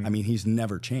 I mean, he's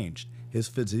never changed. His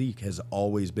physique has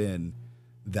always been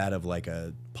that of like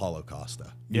a Paulo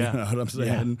Costa. You know what I'm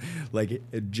saying? Yeah. Like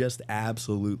it just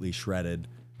absolutely shredded,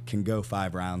 can go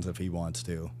 5 rounds if he wants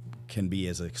to, can be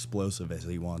as explosive as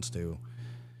he wants to.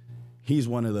 He's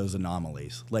one of those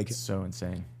anomalies. Like, it's so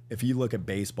insane. If you look at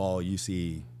baseball, you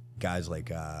see guys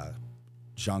like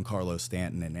Giancarlo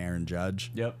Stanton and Aaron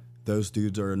Judge. Yep. Those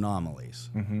dudes are anomalies.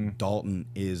 Dalton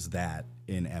is that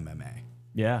in MMA.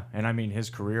 Yeah, and I mean, his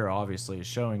career obviously is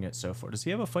showing it so far. Does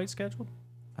he have a fight scheduled?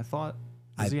 I thought.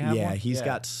 Does he have one? He's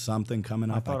got something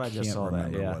coming up. I just saw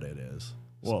remember that. Yeah. what it is.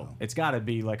 Well, so. It's got to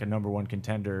be like a #1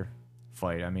 contender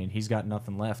fight. I mean, he's got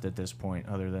nothing left at this point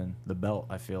other than the belt,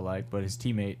 I feel like. But his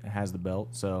teammate has the belt,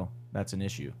 so that's an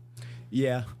issue.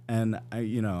 Yeah, and I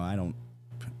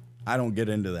don't get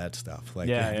into that stuff. Like,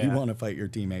 if you want to fight your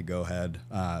teammate, go ahead.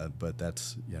 But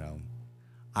that's,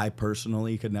 I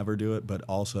personally could never do it. But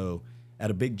also, at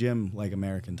a big gym like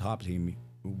American Top Team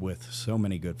with so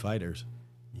many good fighters,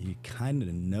 you kind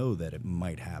of know that it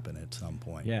might happen at some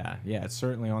point. Yeah, it's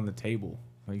certainly on the table.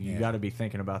 Like, you got to be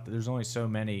thinking about that. There's only so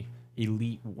many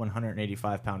elite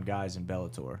 185-pound guys in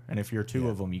Bellator, and if you're 2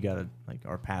 of them, you got to, like,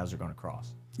 our paths are going to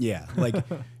cross. Yeah, like,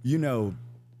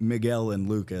 Miguel and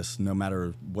Lucas, no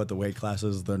matter what the weight class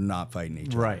is, they're not fighting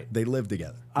each other. Right. They live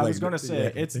together. I was going to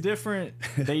say, it's different.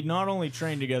 They not only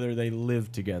train together, they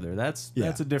live together. That's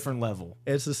a different level.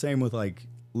 It's the same with, like,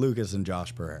 Lucas and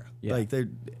Josh Pereira. Yeah. Like,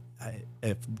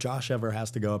 if Josh ever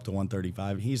has to go up to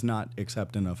 135, he's not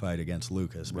accepting a fight against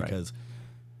Lucas because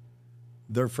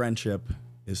their friendship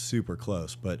is super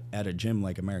close. But at a gym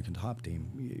like American Top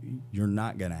Team, you're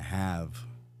not going to have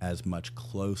as much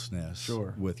closeness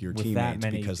with your teammates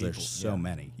because there's so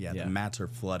many. Yeah, the mats are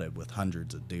flooded with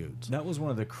hundreds of dudes. That was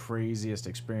one of the craziest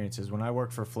experiences. When I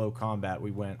worked for Flow Combat, we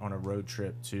went on a road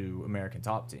trip to American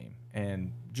Top Team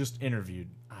and just interviewed,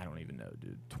 I don't even know,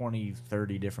 dude, 20,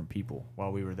 30 different people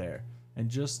while we were there. And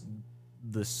just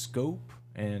the scope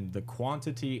and the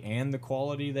quantity and the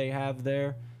quality they have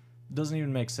there doesn't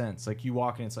even make sense. Like, you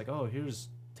walk in, it's like, oh, here's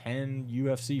 10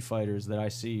 UFC fighters that I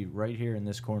see right here in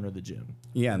this corner of the gym.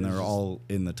 Yeah, and they're all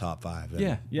in the top 5.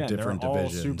 Yeah, yeah, different they're all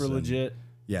divisions. super legit.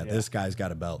 Yeah, this guy's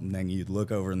got a belt, and then you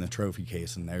look over in the trophy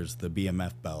case, and there's the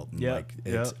BMF belt, and like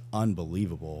it's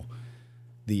unbelievable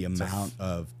the amount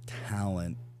of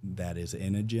talent that is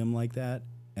in a gym like that.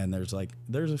 And there's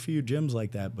a few gyms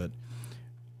like that, but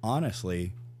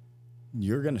honestly,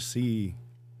 you're gonna see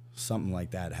something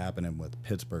like that happening with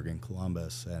Pittsburgh and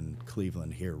Columbus and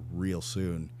Cleveland here real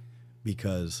soon,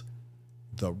 because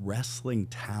the wrestling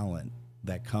talent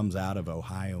that comes out of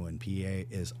Ohio and PA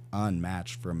is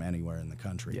unmatched from anywhere in the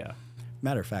country. Yeah.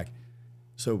 Matter of fact,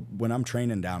 so when I'm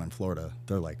training down in Florida,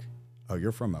 they're like, "Oh,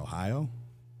 you're from Ohio?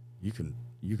 You can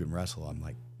wrestle." I'm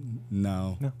like,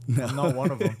 No. I'm not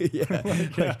one of them.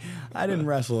 Like, I didn't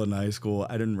wrestle in high school.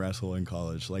 I didn't wrestle in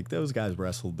college. Like, those guys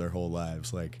wrestled their whole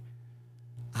lives. Like,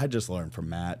 I just learned from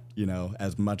Matt,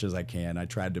 as much as I can. I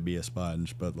tried to be a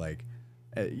sponge, but like,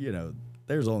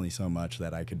 there's only so much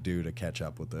that I could do to catch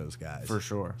up with those guys. For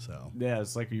sure. So yeah,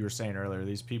 it's like you were saying earlier.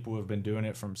 These people who have been doing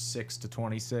it from 6 to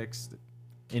 26,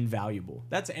 invaluable.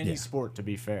 That's any sport, to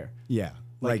be fair. Yeah,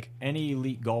 like any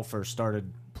elite golfer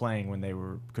started playing when they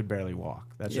could barely walk.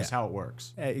 That's just how it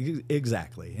works.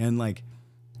 Exactly. And like,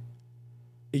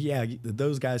 yeah,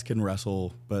 those guys can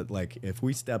wrestle, but like if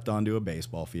we stepped onto a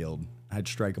baseball field, I'd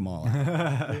strike them all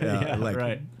out.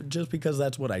 Right. Just because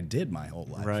that's what I did my whole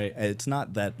life. Right. It's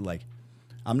not that like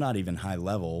I'm not even high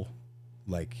level.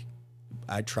 Like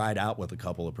I tried out with a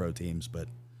couple of pro teams, but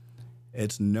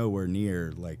it's nowhere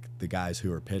near like the guys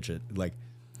who are pitching. Like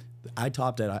I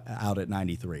topped it out at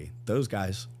 93. Those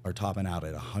guys are topping out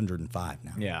at 105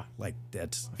 now. Yeah. Like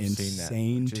that's I've insane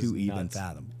seen that, to even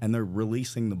fathom. And they're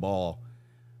releasing the ball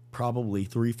probably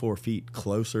 3-4 feet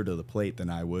closer to the plate than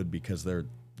I would, because they're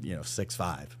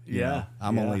 6'5".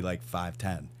 I'm only like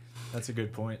 5'10". That's a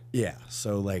good point. Yeah.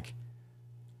 So like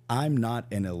I'm not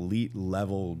an elite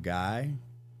level guy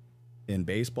in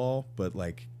baseball, but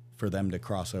like for them to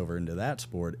cross over into that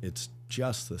sport, it's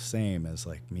just the same as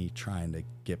like me trying to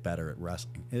get better at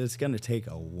wrestling. It's going to take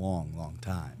a long, long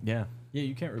time. Yeah. Yeah,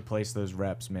 you can't replace those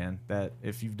reps, man. That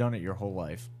if you've done it your whole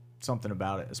life, something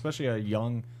about it. Especially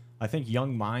I think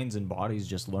young minds and bodies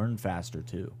just learn faster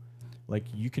too. Like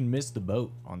you can miss the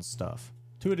boat on stuff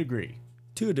to a degree.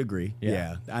 To a degree,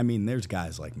 yeah. I mean, there's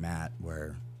guys like Matt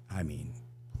where,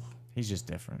 he's just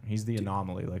different. He's the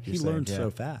anomaly, like you're he saying. He learns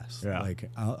so fast. Yeah. Like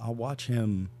I'll watch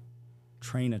him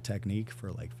train a technique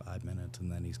for like 5 minutes,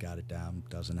 and then he's got it down.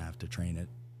 Doesn't have to train it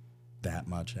that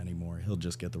much anymore. He'll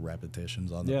just get the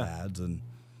repetitions on the pads, and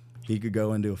he could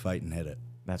go into a fight and hit it.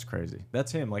 That's crazy.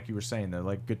 That's him, like you were saying, though.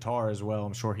 Like guitar as well.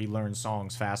 I'm sure he learns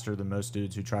songs faster than most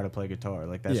dudes who try to play guitar.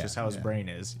 Like that's just how his brain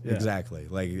is. Yeah. Exactly.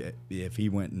 Like if he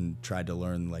went and tried to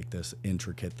learn like this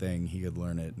intricate thing, he could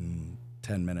learn it in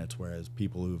 10 minutes, whereas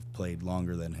people who've played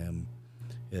longer than him,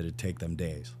 it'd take them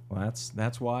days. Well,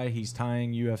 that's why he's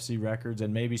tying UFC records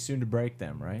and maybe soon to break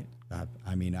them, right?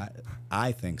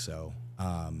 I think so.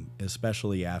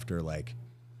 Especially after like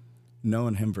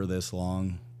knowing him for this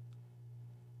long,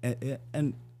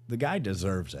 and the guy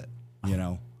deserves it,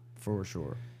 For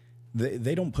sure.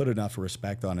 They don't put enough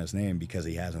respect on his name because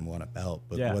he hasn't won a belt.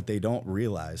 But what they don't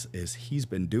realize is he's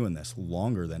been doing this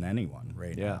longer than anyone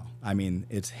now. I mean,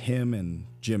 it's him and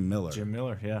Jim Miller. Jim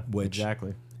Miller, yeah,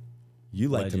 exactly. You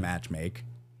like to match make.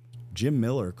 Jim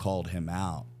Miller called him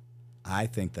out. I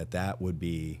think that would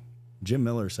be... Jim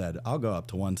Miller said, I'll go up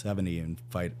to 170 and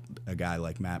fight a guy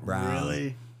like Matt Brown.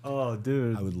 Really? Oh,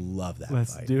 dude. I would love that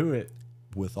Let's fight. do it.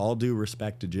 With all due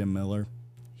respect to Jim Miller,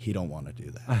 he don't want to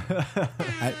do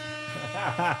that.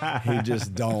 He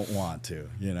just don't want to,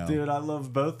 Dude, I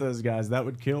love both those guys. That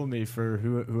would kill me for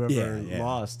whoever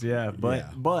lost. Yeah,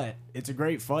 but it's a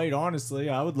great fight, honestly.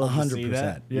 I would love 100%, to see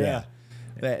that. Yeah.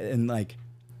 And like,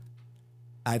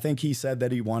 I think he said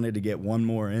that he wanted to get one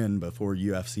more in before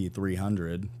UFC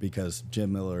 300 because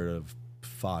Jim Miller have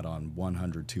fought on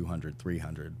 100, 200,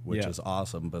 300, which is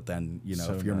awesome. But then,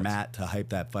 so if you're Matt to hype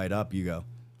that fight up, you go,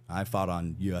 I fought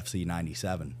on UFC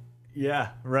 97. Yeah,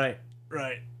 right.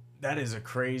 That is a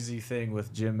crazy thing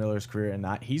with Jim Miller's career. And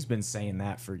he's been saying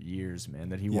that for years, man,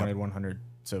 that he wanted 100.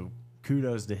 So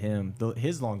kudos to him.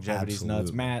 His longevity is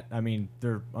nuts. Matt,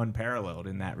 they're unparalleled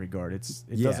in that regard.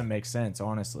 It doesn't make sense,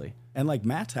 honestly. And like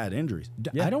Matt's had injuries.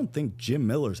 I don't think Jim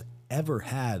Miller's ever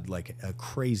had like a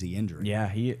crazy injury. Yeah,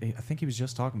 I think he was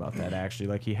just talking about that actually.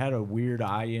 Like he had a weird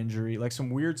eye injury, like some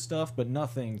weird stuff, but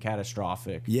nothing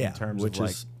catastrophic. In terms of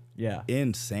like,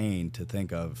 insane to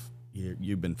think of.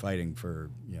 You've been fighting for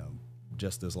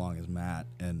just as long as Matt,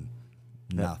 and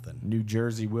Nothing. New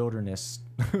Jersey wilderness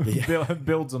Yeah.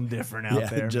 builds them different out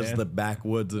there, just man. the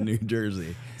backwoods of New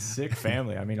Jersey. Sick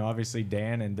family. I mean, obviously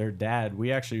Dan and their dad.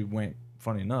 We actually went.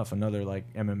 Funny enough, another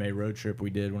like MMA road trip we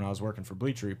did when I was working for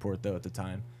Bleacher Report though at the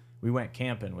time. We went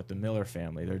camping with the Miller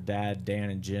family. Their dad,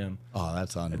 Dan, and Jim. Oh,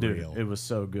 that's unreal. Dude, it was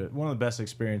so good. One of the best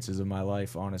experiences of my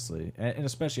life, honestly, and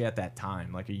especially at that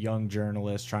time, like a young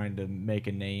journalist trying to make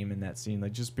a name in that scene.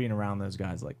 Like just being around those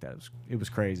guys like that, it was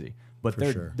crazy. But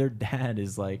their dad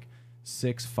is like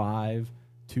 6'5",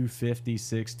 250,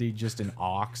 60, just an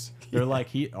ox. They're like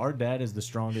our dad is the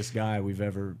strongest guy we've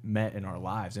ever met in our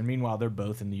lives. And meanwhile, they're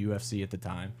both in the UFC at the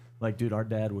time. Like, dude, our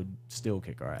dad would still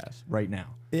kick our ass right now.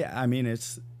 Yeah, I mean,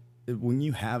 when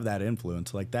you have that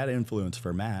influence, like that influence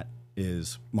for Matt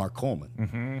is Mark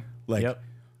Coleman. Like,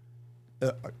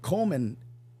 Coleman,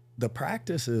 the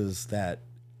practices that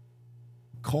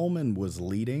Coleman was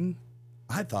leading,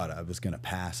 I thought I was going to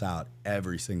pass out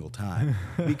every single time.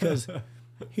 Because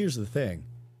here's the thing.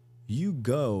 You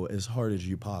go as hard as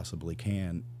you possibly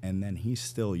can, and then he's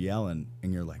still yelling,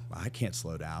 and you're like, I can't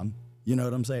slow down. You know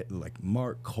what I'm saying? Like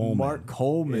Mark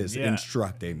Coleman is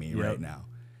instructing me right now.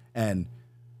 And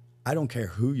I don't care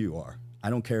who you are. I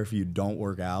don't care if you don't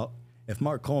work out. If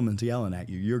Mark Coleman's yelling at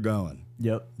you, you're going.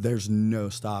 Yep. There's no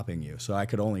stopping you. So I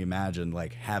could only imagine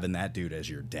like having that dude as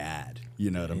your dad.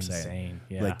 You know what I'm saying?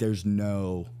 Yeah. Like there's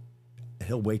no...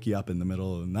 He'll wake you up in the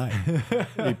middle of the night.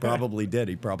 He probably did.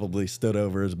 He probably stood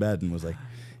over his bed and was like,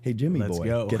 hey, Jimmy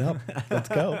boy, get up. Let's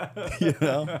go. You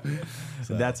know?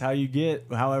 So, that's how you get,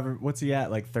 however, what's he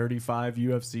at? Like 35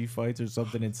 UFC fights or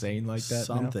something insane like that?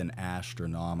 Something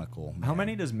astronomical. Man. How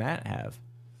many does Matt have?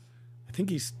 I think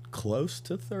he's close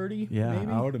to 30. Yeah,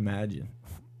 maybe? I would imagine.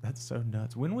 That's so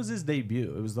nuts. When was his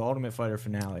debut? It was the Ultimate Fighter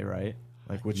finale, right?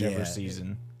 Like whichever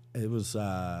season. It was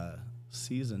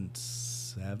season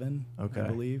 7, I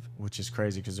believe. Which is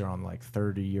crazy because they're on like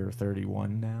 30 or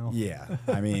 31 now. Yeah,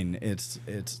 I mean it's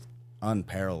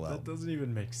unparalleled. That doesn't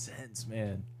even make sense,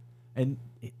 man. And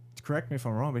correct me if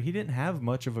I'm wrong, but he didn't have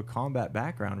much of a combat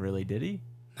background, really, did he?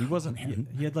 He wasn't.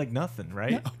 He had like nothing,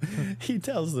 right? No. He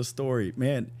tells the story,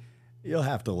 man. You'll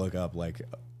have to look up like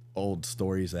old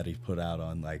stories that he put out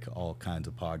on like all kinds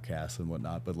of podcasts and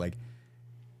whatnot. But like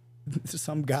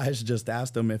some guys just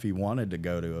asked him if he wanted to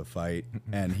go to a fight,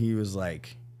 and he was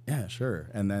like, "Yeah, sure."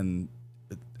 And then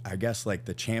I guess like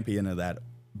the champion of that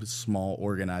small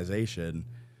organization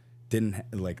didn't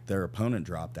like their opponent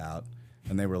dropped out,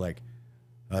 and they were like,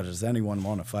 "Does anyone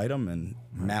want to fight him?" And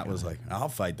Matt was like, "I'll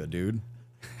fight the dude."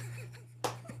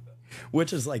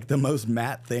 Which is like the most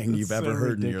Matt thing you've ever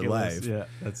heard in your life. Yeah,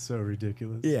 that's so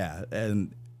ridiculous. Yeah,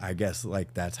 and I guess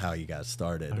like that's how he got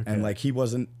started. Okay. And like he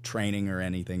wasn't training or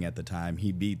anything at the time.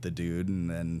 He beat the dude, and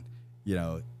then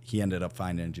he ended up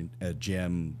finding a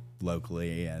gym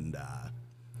locally, and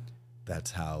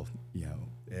that's how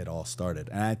it all started.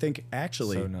 And I think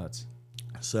actually so nuts.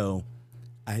 So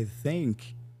I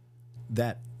think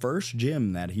that first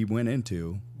gym that he went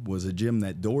into was a gym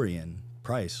that Dorian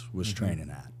Price was training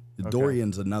at. Okay.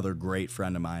 Dorian's another great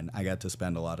friend of mine. I got to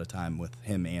spend a lot of time with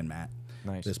him and Matt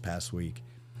this past week.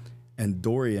 And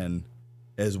Dorian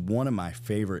is one of my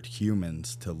favorite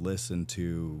humans to listen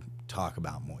to talk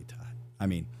about Muay Thai. I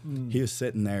mean, he was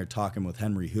sitting there talking with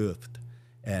Henry Hooft,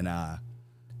 and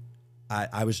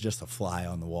I was just a fly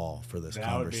on the wall for this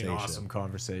conversation. That would be an awesome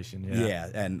conversation, Yeah,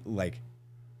 and like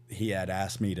he had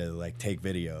asked me to like take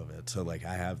video of it. So like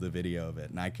I have the video of it,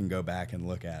 and I can go back and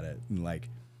look at it, and like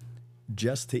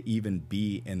just to even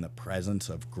be in the presence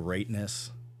of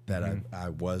greatness that I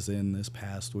was in this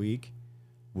past week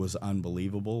was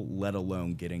unbelievable, let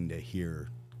alone getting to hear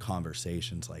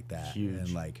conversations like that. Huge.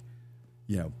 And like,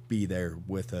 be there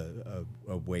with a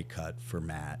weight cut for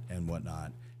Matt and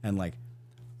whatnot. And like,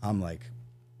 I'm like,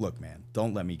 look, man,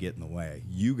 don't let me get in the way.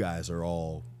 You guys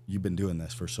you've been doing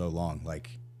this for so long. Like,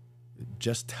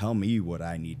 just tell me what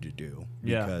I need to do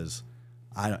because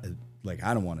I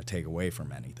don't want to take away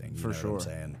from anything. You know what I'm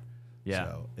saying? Yeah,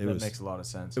 so that makes a lot of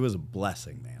sense. It was a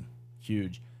blessing, man.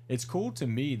 Huge. It's cool to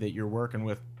me that you're working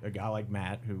with a guy like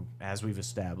Matt, who, as we've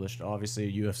established, obviously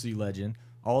a UFC legend,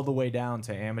 all the way down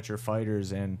to amateur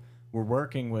fighters. And we're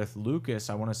working with Lucas.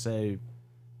 I want to say,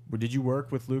 did you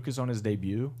work with Lucas on his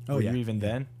debut? Oh, Were yeah. you even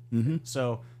then? Mm-hmm.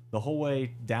 So the whole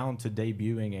way down to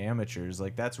debuting amateurs,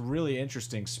 like that's a really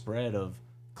interesting spread of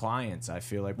clients, I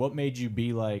feel like. What made you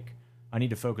be like, I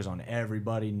need to focus on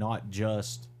everybody, not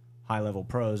just high-level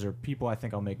pros or people I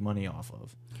think I'll make money off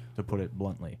of, to put it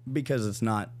bluntly? Because it's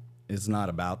not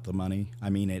about the money. I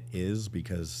mean, it is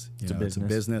because it's a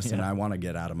business, and I want to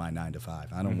get out of my 9 to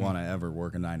 5. I don't want to ever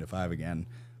work a 9 to 5 again.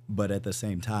 But at the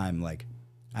same time, like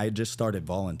I just started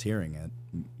volunteering at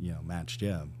Matt's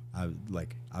gym,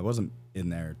 I wasn't in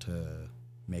there to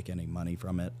make any money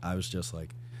from it. I was just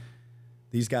like,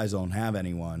 these guys don't have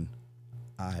anyone.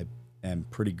 I am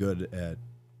pretty good at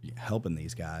helping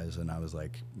these guys. And I was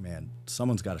like, man,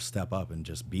 someone's got to step up and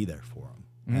just be there for them.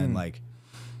 And like,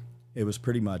 it was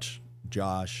pretty much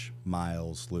Josh,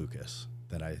 Miles, Lucas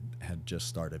that I had just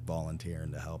started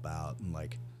volunteering to help out. And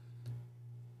like,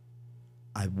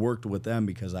 I worked with them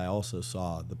because I also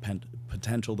saw the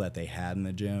potential that they had in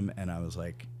the gym. And I was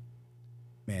like,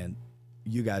 man,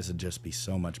 you guys would just be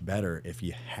so much better if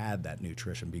you had that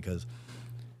nutrition, because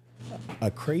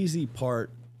a crazy part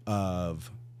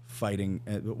of fighting,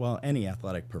 well, any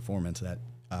athletic performance that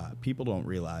people don't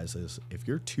realize is if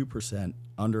you're 2%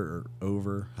 under or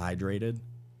over hydrated,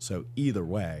 so either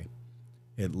way,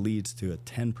 it leads to a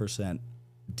 10%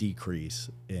 decrease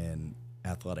in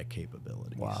athletic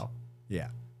capabilities. Wow. Yeah.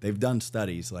 They've done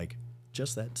studies like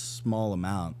just that small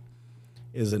amount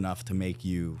is enough to make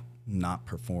you not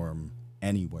perform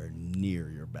anywhere near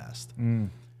your best.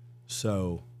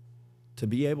 So to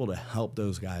be able to help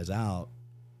those guys out,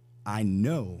 I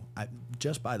know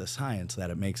just by the science that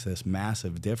it makes this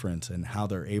massive difference in how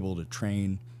they're able to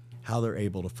train, how they're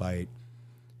able to fight.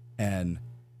 And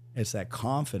it's that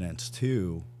confidence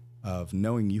too of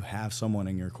knowing you have someone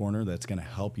in your corner that's going to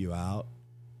help you out,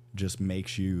 just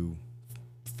makes you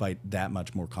fight that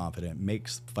much more confident,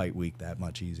 makes fight week that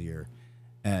much easier.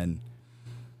 And,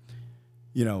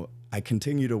 you know, I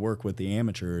continue to work with the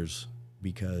amateurs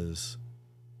because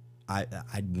I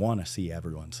want to see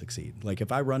everyone succeed. Like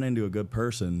if I run into a good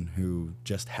person who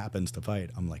just happens to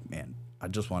fight, I'm like, man, I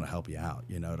just want to help you out.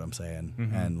 You know what I'm saying?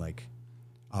 And like,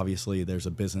 obviously there's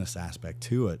a business aspect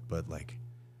to it, but like,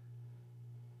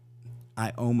 I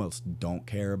almost don't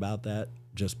care about that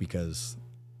just because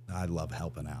I love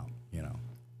helping out, you know?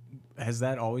 Has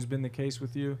that always been the case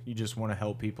with you? You just want to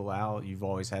help people out? You've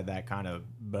always had that kind of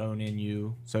bone in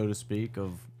you, so to speak,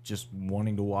 of just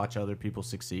wanting to watch other people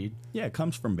succeed? Yeah, it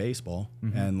comes from baseball.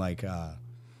 And like,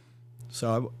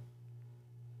 so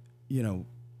you know,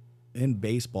 in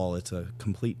baseball, it's a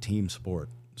complete team sport.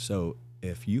 So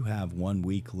if you have one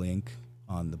weak link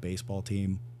on the baseball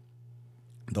team,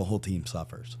 the whole team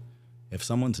suffers. If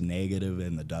someone's negative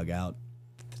in the dugout,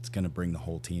 it's going to bring the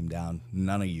whole team down.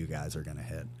 None of you guys are going to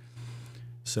hit.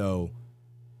 So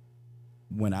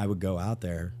when I would go out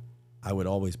there, I would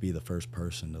always be the first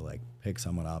person to like pick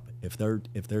someone up. If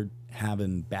they're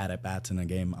having bad at bats in a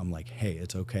game, I'm like, hey,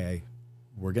 it's okay.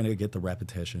 We're gonna get the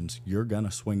repetitions. You're gonna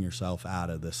swing yourself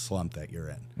out of this slump that you're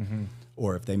in.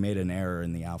 Or if they made an error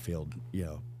in the outfield, you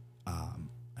know,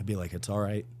 I'd be like, it's all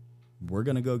right. We're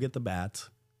gonna go get the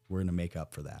bats. We're gonna make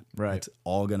up for that. Right. It's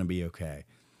all gonna be okay.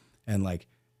 And like,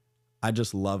 I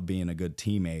just love being a good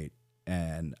teammate.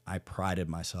 And I prided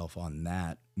myself on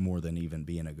that more than even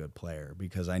being a good player,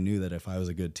 because I knew that if I was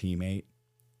a good teammate,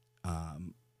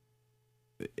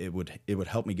 it would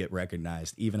help me get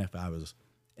recognized, even if I was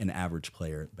an average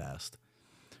player at best.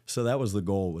 So that was the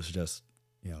goal, was just,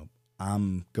 you know,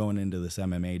 I'm going into this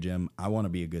MMA gym. I want to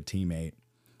be a good teammate.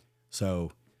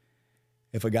 So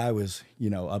if a guy was,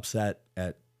 you know, upset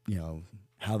at, you know,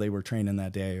 how they were training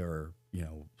that day, or, you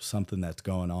know, something that's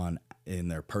going on in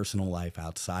their personal life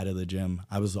outside of the gym,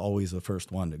 I was always the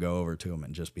first one to go over to him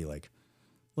and just be like,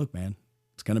 look, man,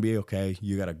 it's going to be okay.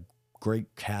 You got a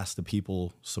great cast of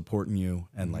people supporting you,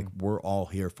 and like, we're all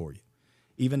here for you.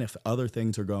 Even if other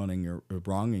things are going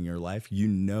wrong in your life, you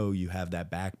know, you have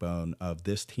that backbone of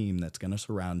this team that's going to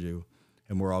surround you,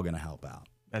 and we're all going to help out.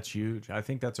 That's huge. I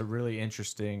think that's a really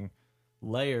interesting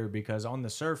layer, because on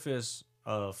the surface,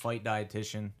 fight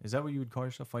dietitian, is that what you would call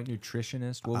yourself? Fight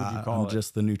nutritionist? What would you call I'm it?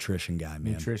 just the nutrition guy,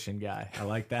 man. Nutrition guy. I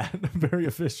like that. Very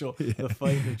official. Yeah. The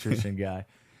fight nutrition guy.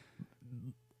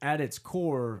 At its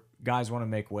core, guys want to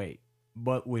make weight.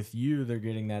 But with you, they're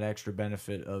getting that extra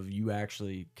benefit of you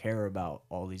actually care about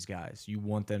all these guys. You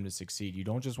want them to succeed. You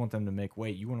don't just want them to make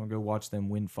weight. You want to go watch them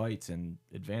win fights and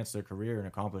advance their career and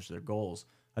accomplish their goals.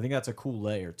 I think that's a cool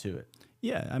layer to it.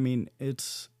 Yeah, I mean,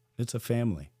 it's a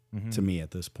family to me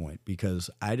at this point, because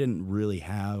I didn't really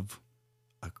have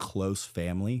a close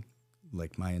family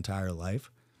like my entire life.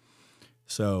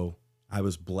 So I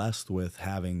was blessed with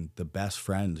having the best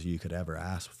friends you could ever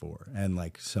ask for, and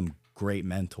like some great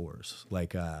mentors,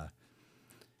 like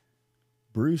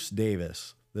Bruce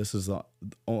Davis. This is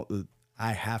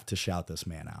I have to shout this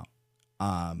man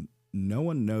out. No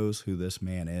one knows who this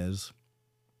man is.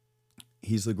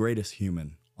 He's the greatest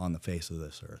human on the face of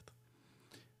this earth.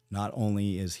 Not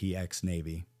only is he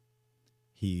ex-Navy,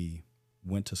 he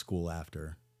went to school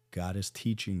after, got his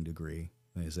teaching degree,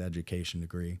 his education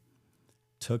degree,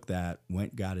 took that,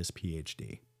 got his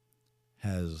PhD,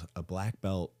 has a black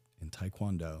belt in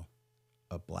Taekwondo,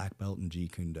 a black belt in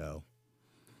Jeet Kune Do.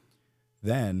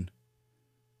 Then,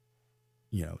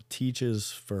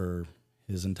 teaches for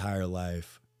his entire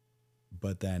life.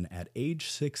 But then at age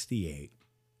 68,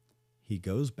 he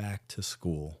goes back to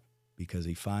school because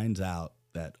he finds out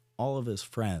that all of his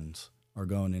friends are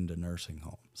going into nursing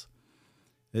homes.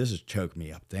 This has choked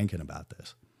me up thinking about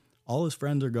this. All his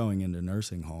friends are going into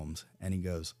nursing homes, and he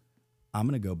goes, I'm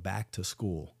going to go back to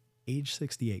school. Age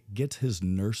 68, gets his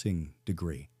nursing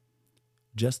degree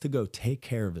just to go take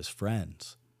care of his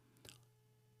friends.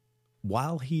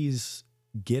 While he's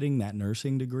getting that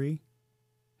nursing degree,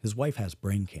 his wife has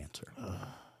brain cancer.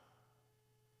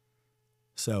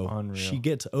 So Unreal. She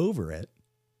gets over it.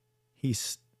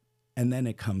 And then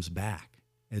it comes back.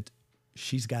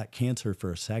 She's got cancer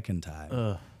for a second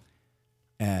time.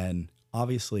 And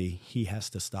obviously he has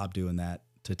to stop doing that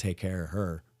to take care of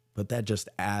her. But that just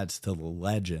adds to the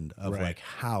legend of Right. like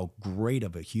how great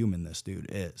of a human this dude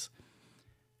is.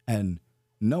 And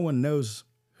no one knows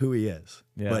who he is,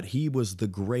 but he was the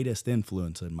greatest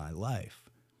influence in my life.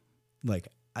 Like,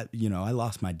 I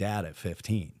lost my dad at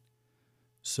 15.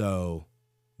 So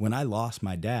when I lost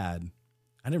my dad,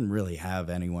 I didn't really have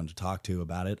anyone to talk to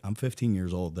about it. I'm 15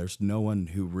 years old. There's no one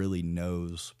who really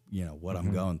knows, what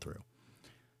I'm going through.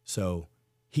 So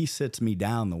he sits me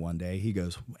down the one day. He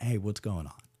goes, hey, what's going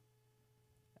on?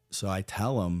 So I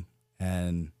tell him,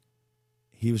 and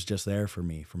he was just there for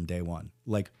me from day one.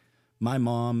 Like, my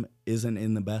mom isn't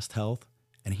in the best health,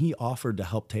 and he offered to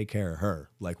help take care of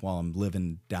her, like while I'm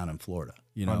living down in Florida.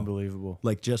 Unbelievable.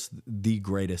 Like just the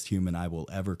greatest human I will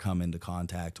ever come into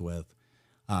contact with.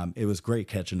 It was great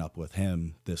catching up with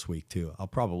him this week too. I'll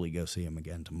probably go see him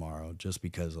again tomorrow just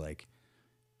because like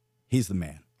he's the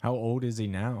man. How old is he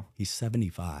now? He's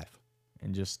 75.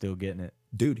 And just still getting it.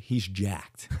 Dude, he's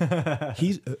jacked.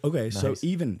 He's okay. Nice. So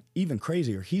even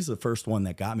crazier, he's the first one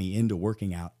that got me into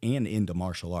working out and into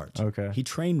martial arts. Okay. He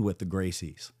trained with the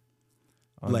Gracies.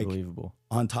 Unbelievable.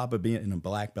 Like, on top of being a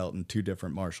black belt in 2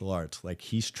 different martial arts, like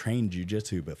he's trained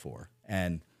jiu-jitsu before.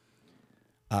 And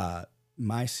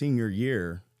my senior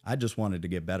year, I just wanted to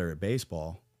get better at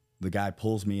baseball. The guy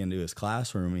pulls me into his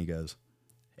classroom. He goes,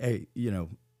 hey,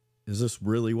 is this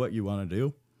really what you want to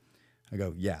do? I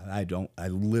go, yeah, I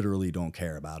literally don't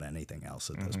care about anything else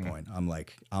at this point. I'm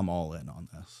like, I'm all in on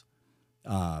this.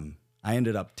 I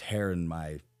ended up tearing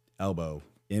my elbow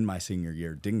in my senior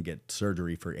year, didn't get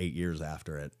surgery for 8 years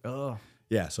after it. Oh,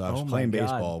 Yeah, so I was playing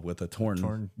baseball with a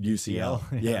torn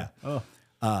UCL. Yeah.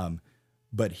 Oh.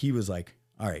 But he was like,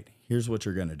 all right, here's what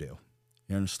you're going to do.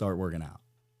 You're going to start working out.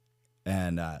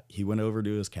 And he went over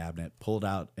to his cabinet, pulled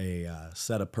out a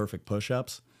set of perfect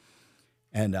push-ups,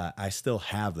 and I still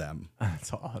have them.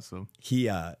 That's awesome. He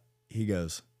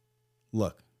goes,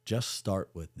 look, just start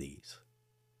with these.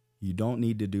 You don't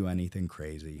need to do anything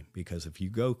crazy because if you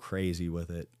go crazy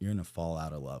with it, you're going to fall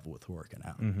out of love with working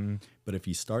out. But if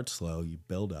you start slow, you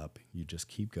build up, you just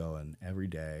keep going every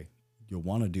day, you'll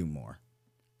want to do more.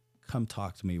 Come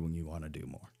talk to me when you want to do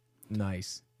more.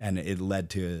 Nice. And it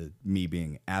led to me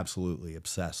being absolutely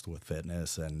obsessed with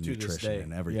fitness and To this nutrition day,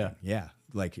 and everything. Yeah.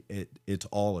 Like it's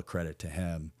all a credit to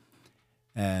him.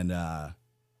 And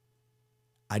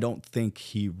I don't think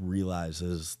he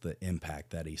realizes the impact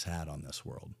that he's had on this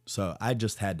world. So I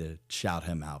just had to shout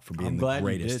him out for being the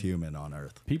greatest human on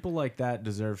earth. People like that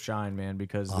deserve shine, man,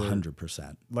 because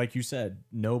 100%. like you said,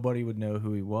 nobody would know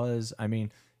who he was. I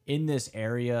mean, in this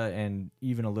area and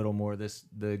even a little more,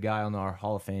 the guy on our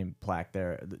Hall of Fame plaque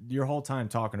there, your whole time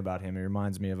talking about him, it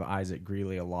reminds me of Isaac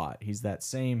Greeley a lot. He's that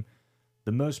same,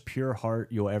 the most pure heart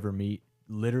you'll ever meet.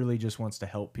 Literally just wants to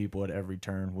help people at every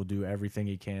turn, will do everything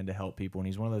he can to help people. And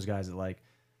he's one of those guys that like,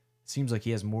 seems like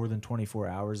he has more than 24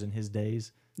 hours in his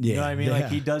days. You know what I mean? Like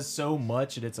he does so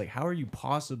much and it's like, how are you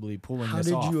possibly pulling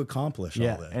this off? How did you accomplish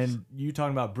all this? And you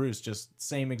talking about Bruce, just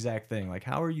same exact thing. Like,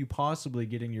 how are you possibly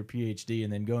getting your PhD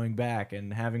and then going back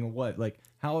and having a what? Like,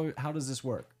 how does this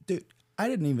work? Dude, I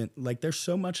didn't even, like, there's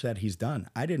so much that he's done.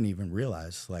 I didn't even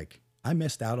realize, like, I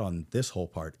missed out on this whole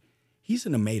part. He's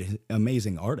an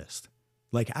amazing artist.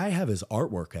 Like, I have his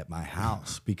artwork at my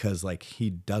house because, like, he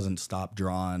doesn't stop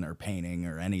drawing or painting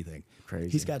or anything. Crazy.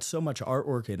 He's got so much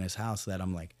artwork in his house that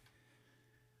I'm like,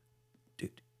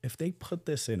 dude, if they put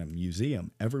this in a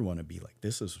museum, everyone would be like,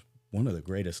 this is one of the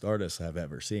greatest artists I've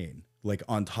ever seen. Like,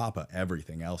 on top of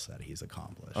everything else that he's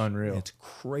accomplished. Unreal. It's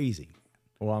crazy.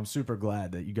 Well, I'm super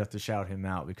glad that you got to shout him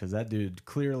out because that dude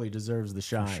clearly deserves the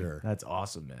shine. sure. That's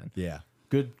awesome, man. Yeah.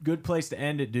 Good place to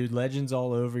end it, dude. Legends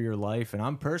all over your life. And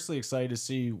I'm personally excited to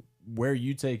see where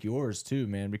you take yours too,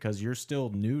 man, because you're still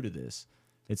new to this.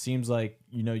 It seems like,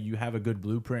 you know, you have a good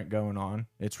blueprint going on.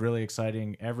 It's really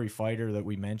exciting. Every fighter that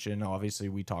we mention, obviously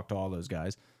we talk to all those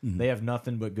guys. They have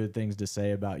nothing but good things to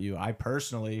say about you. I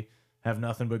personally have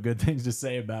nothing but good things to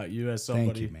say about you as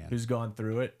somebody who's gone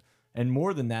through it. And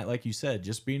more than that, like you said,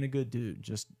 just being a good dude,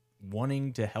 just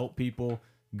wanting to help people,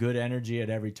 good energy at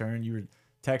every turn. You were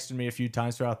texting me a few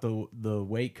times throughout the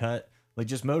weight cut, like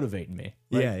just motivating me.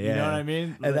 Like, yeah. You know what I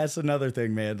mean? And that's another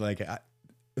thing, man. Like,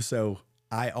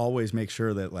 I always make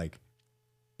sure that, like,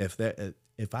 if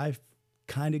I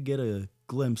kind of get a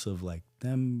glimpse of like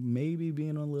them maybe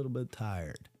being a little bit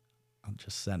tired, I'll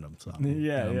just send them something.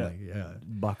 Yeah, and yeah. Like, yeah.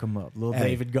 Buck them up. Little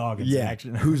David Goggins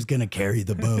action. Who's going to carry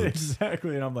the boat?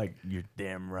 Exactly. And I'm like, you're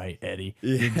damn right, Eddie.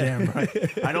 You're damn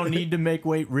right. I don't need to make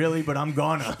weight really, but I'm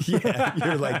gonna. Yeah.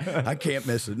 You're like, I can't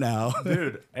miss it now.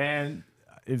 Dude. And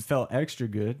it felt extra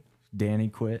good. Danny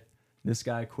quit. This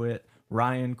guy quit.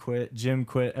 Ryan quit. Jim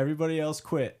quit. Everybody else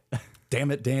quit.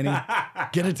 Damn it, Danny.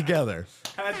 Get it together.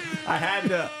 I had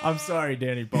to. I'm sorry,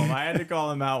 Danny Palm. I had to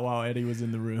call him out while Eddie was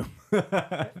in the room.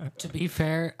 To be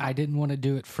fair, I didn't want to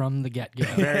do it from the get-go.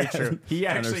 Very true. He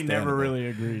actually never really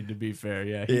agreed, to be fair.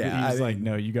 Yeah. He was like,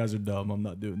 no, you guys are dumb. I'm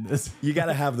not doing this. You got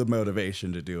to have the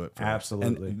motivation to do it.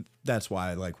 Absolutely. And that's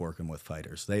why I like working with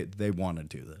fighters. They want to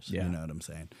do this. Yeah. You know what I'm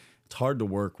saying? It's hard to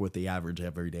work with the average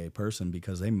everyday person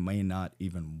because they may not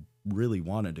even really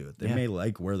want to do it. They may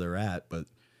like where they're at, but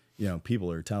you know, people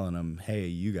are telling them, hey,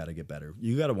 you got to get better.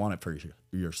 You got to want it for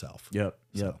yourself. Yep.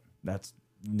 That's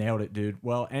nailed it, dude.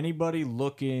 Well, anybody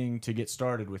looking to get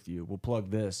started with you, we'll plug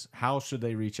this. How should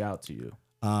they reach out to you?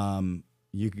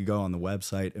 You could go on the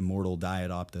website,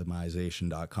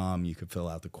 immortaldietoptimization.com. You could fill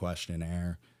out the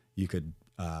questionnaire. You could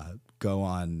go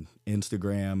on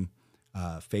Instagram,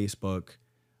 Facebook,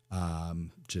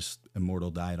 just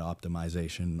Immortal Diet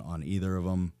Optimization on either of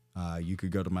them. You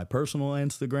could go to my personal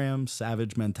Instagram,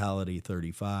 Savage Mentality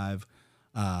 35,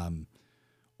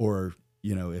 or,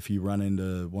 you know, if you run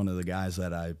into one of the guys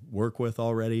that I work with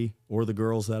already or the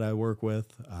girls that I work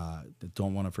with,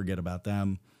 don't want to forget about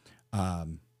them.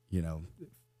 You know,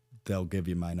 they'll give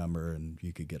you my number and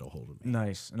you could get a hold of me.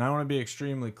 Nice. And I want to be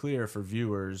extremely clear for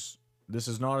viewers. This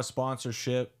is not a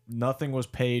sponsorship. Nothing was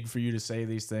paid for you to say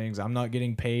these things. I'm not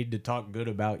getting paid to talk good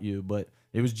about you, but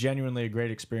it was genuinely a great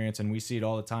experience, and we see it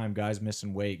all the time, guys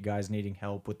missing weight, guys needing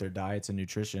help with their diets and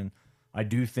nutrition. I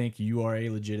do think you are a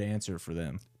legit answer for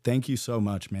them. Thank you so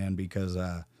much, man, because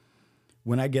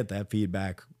when I get that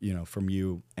feedback, you know, from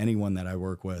you, anyone that I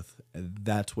work with,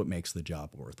 that's what makes the job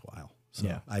worthwhile. So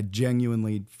yeah. I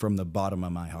genuinely, from the bottom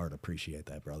of my heart, appreciate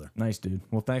that, brother. Nice, dude.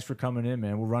 Well, thanks for coming in,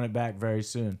 man. We'll run it back very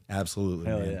soon. Absolutely,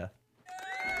 Hell man. yeah.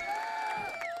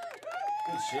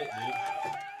 Good shit, dude.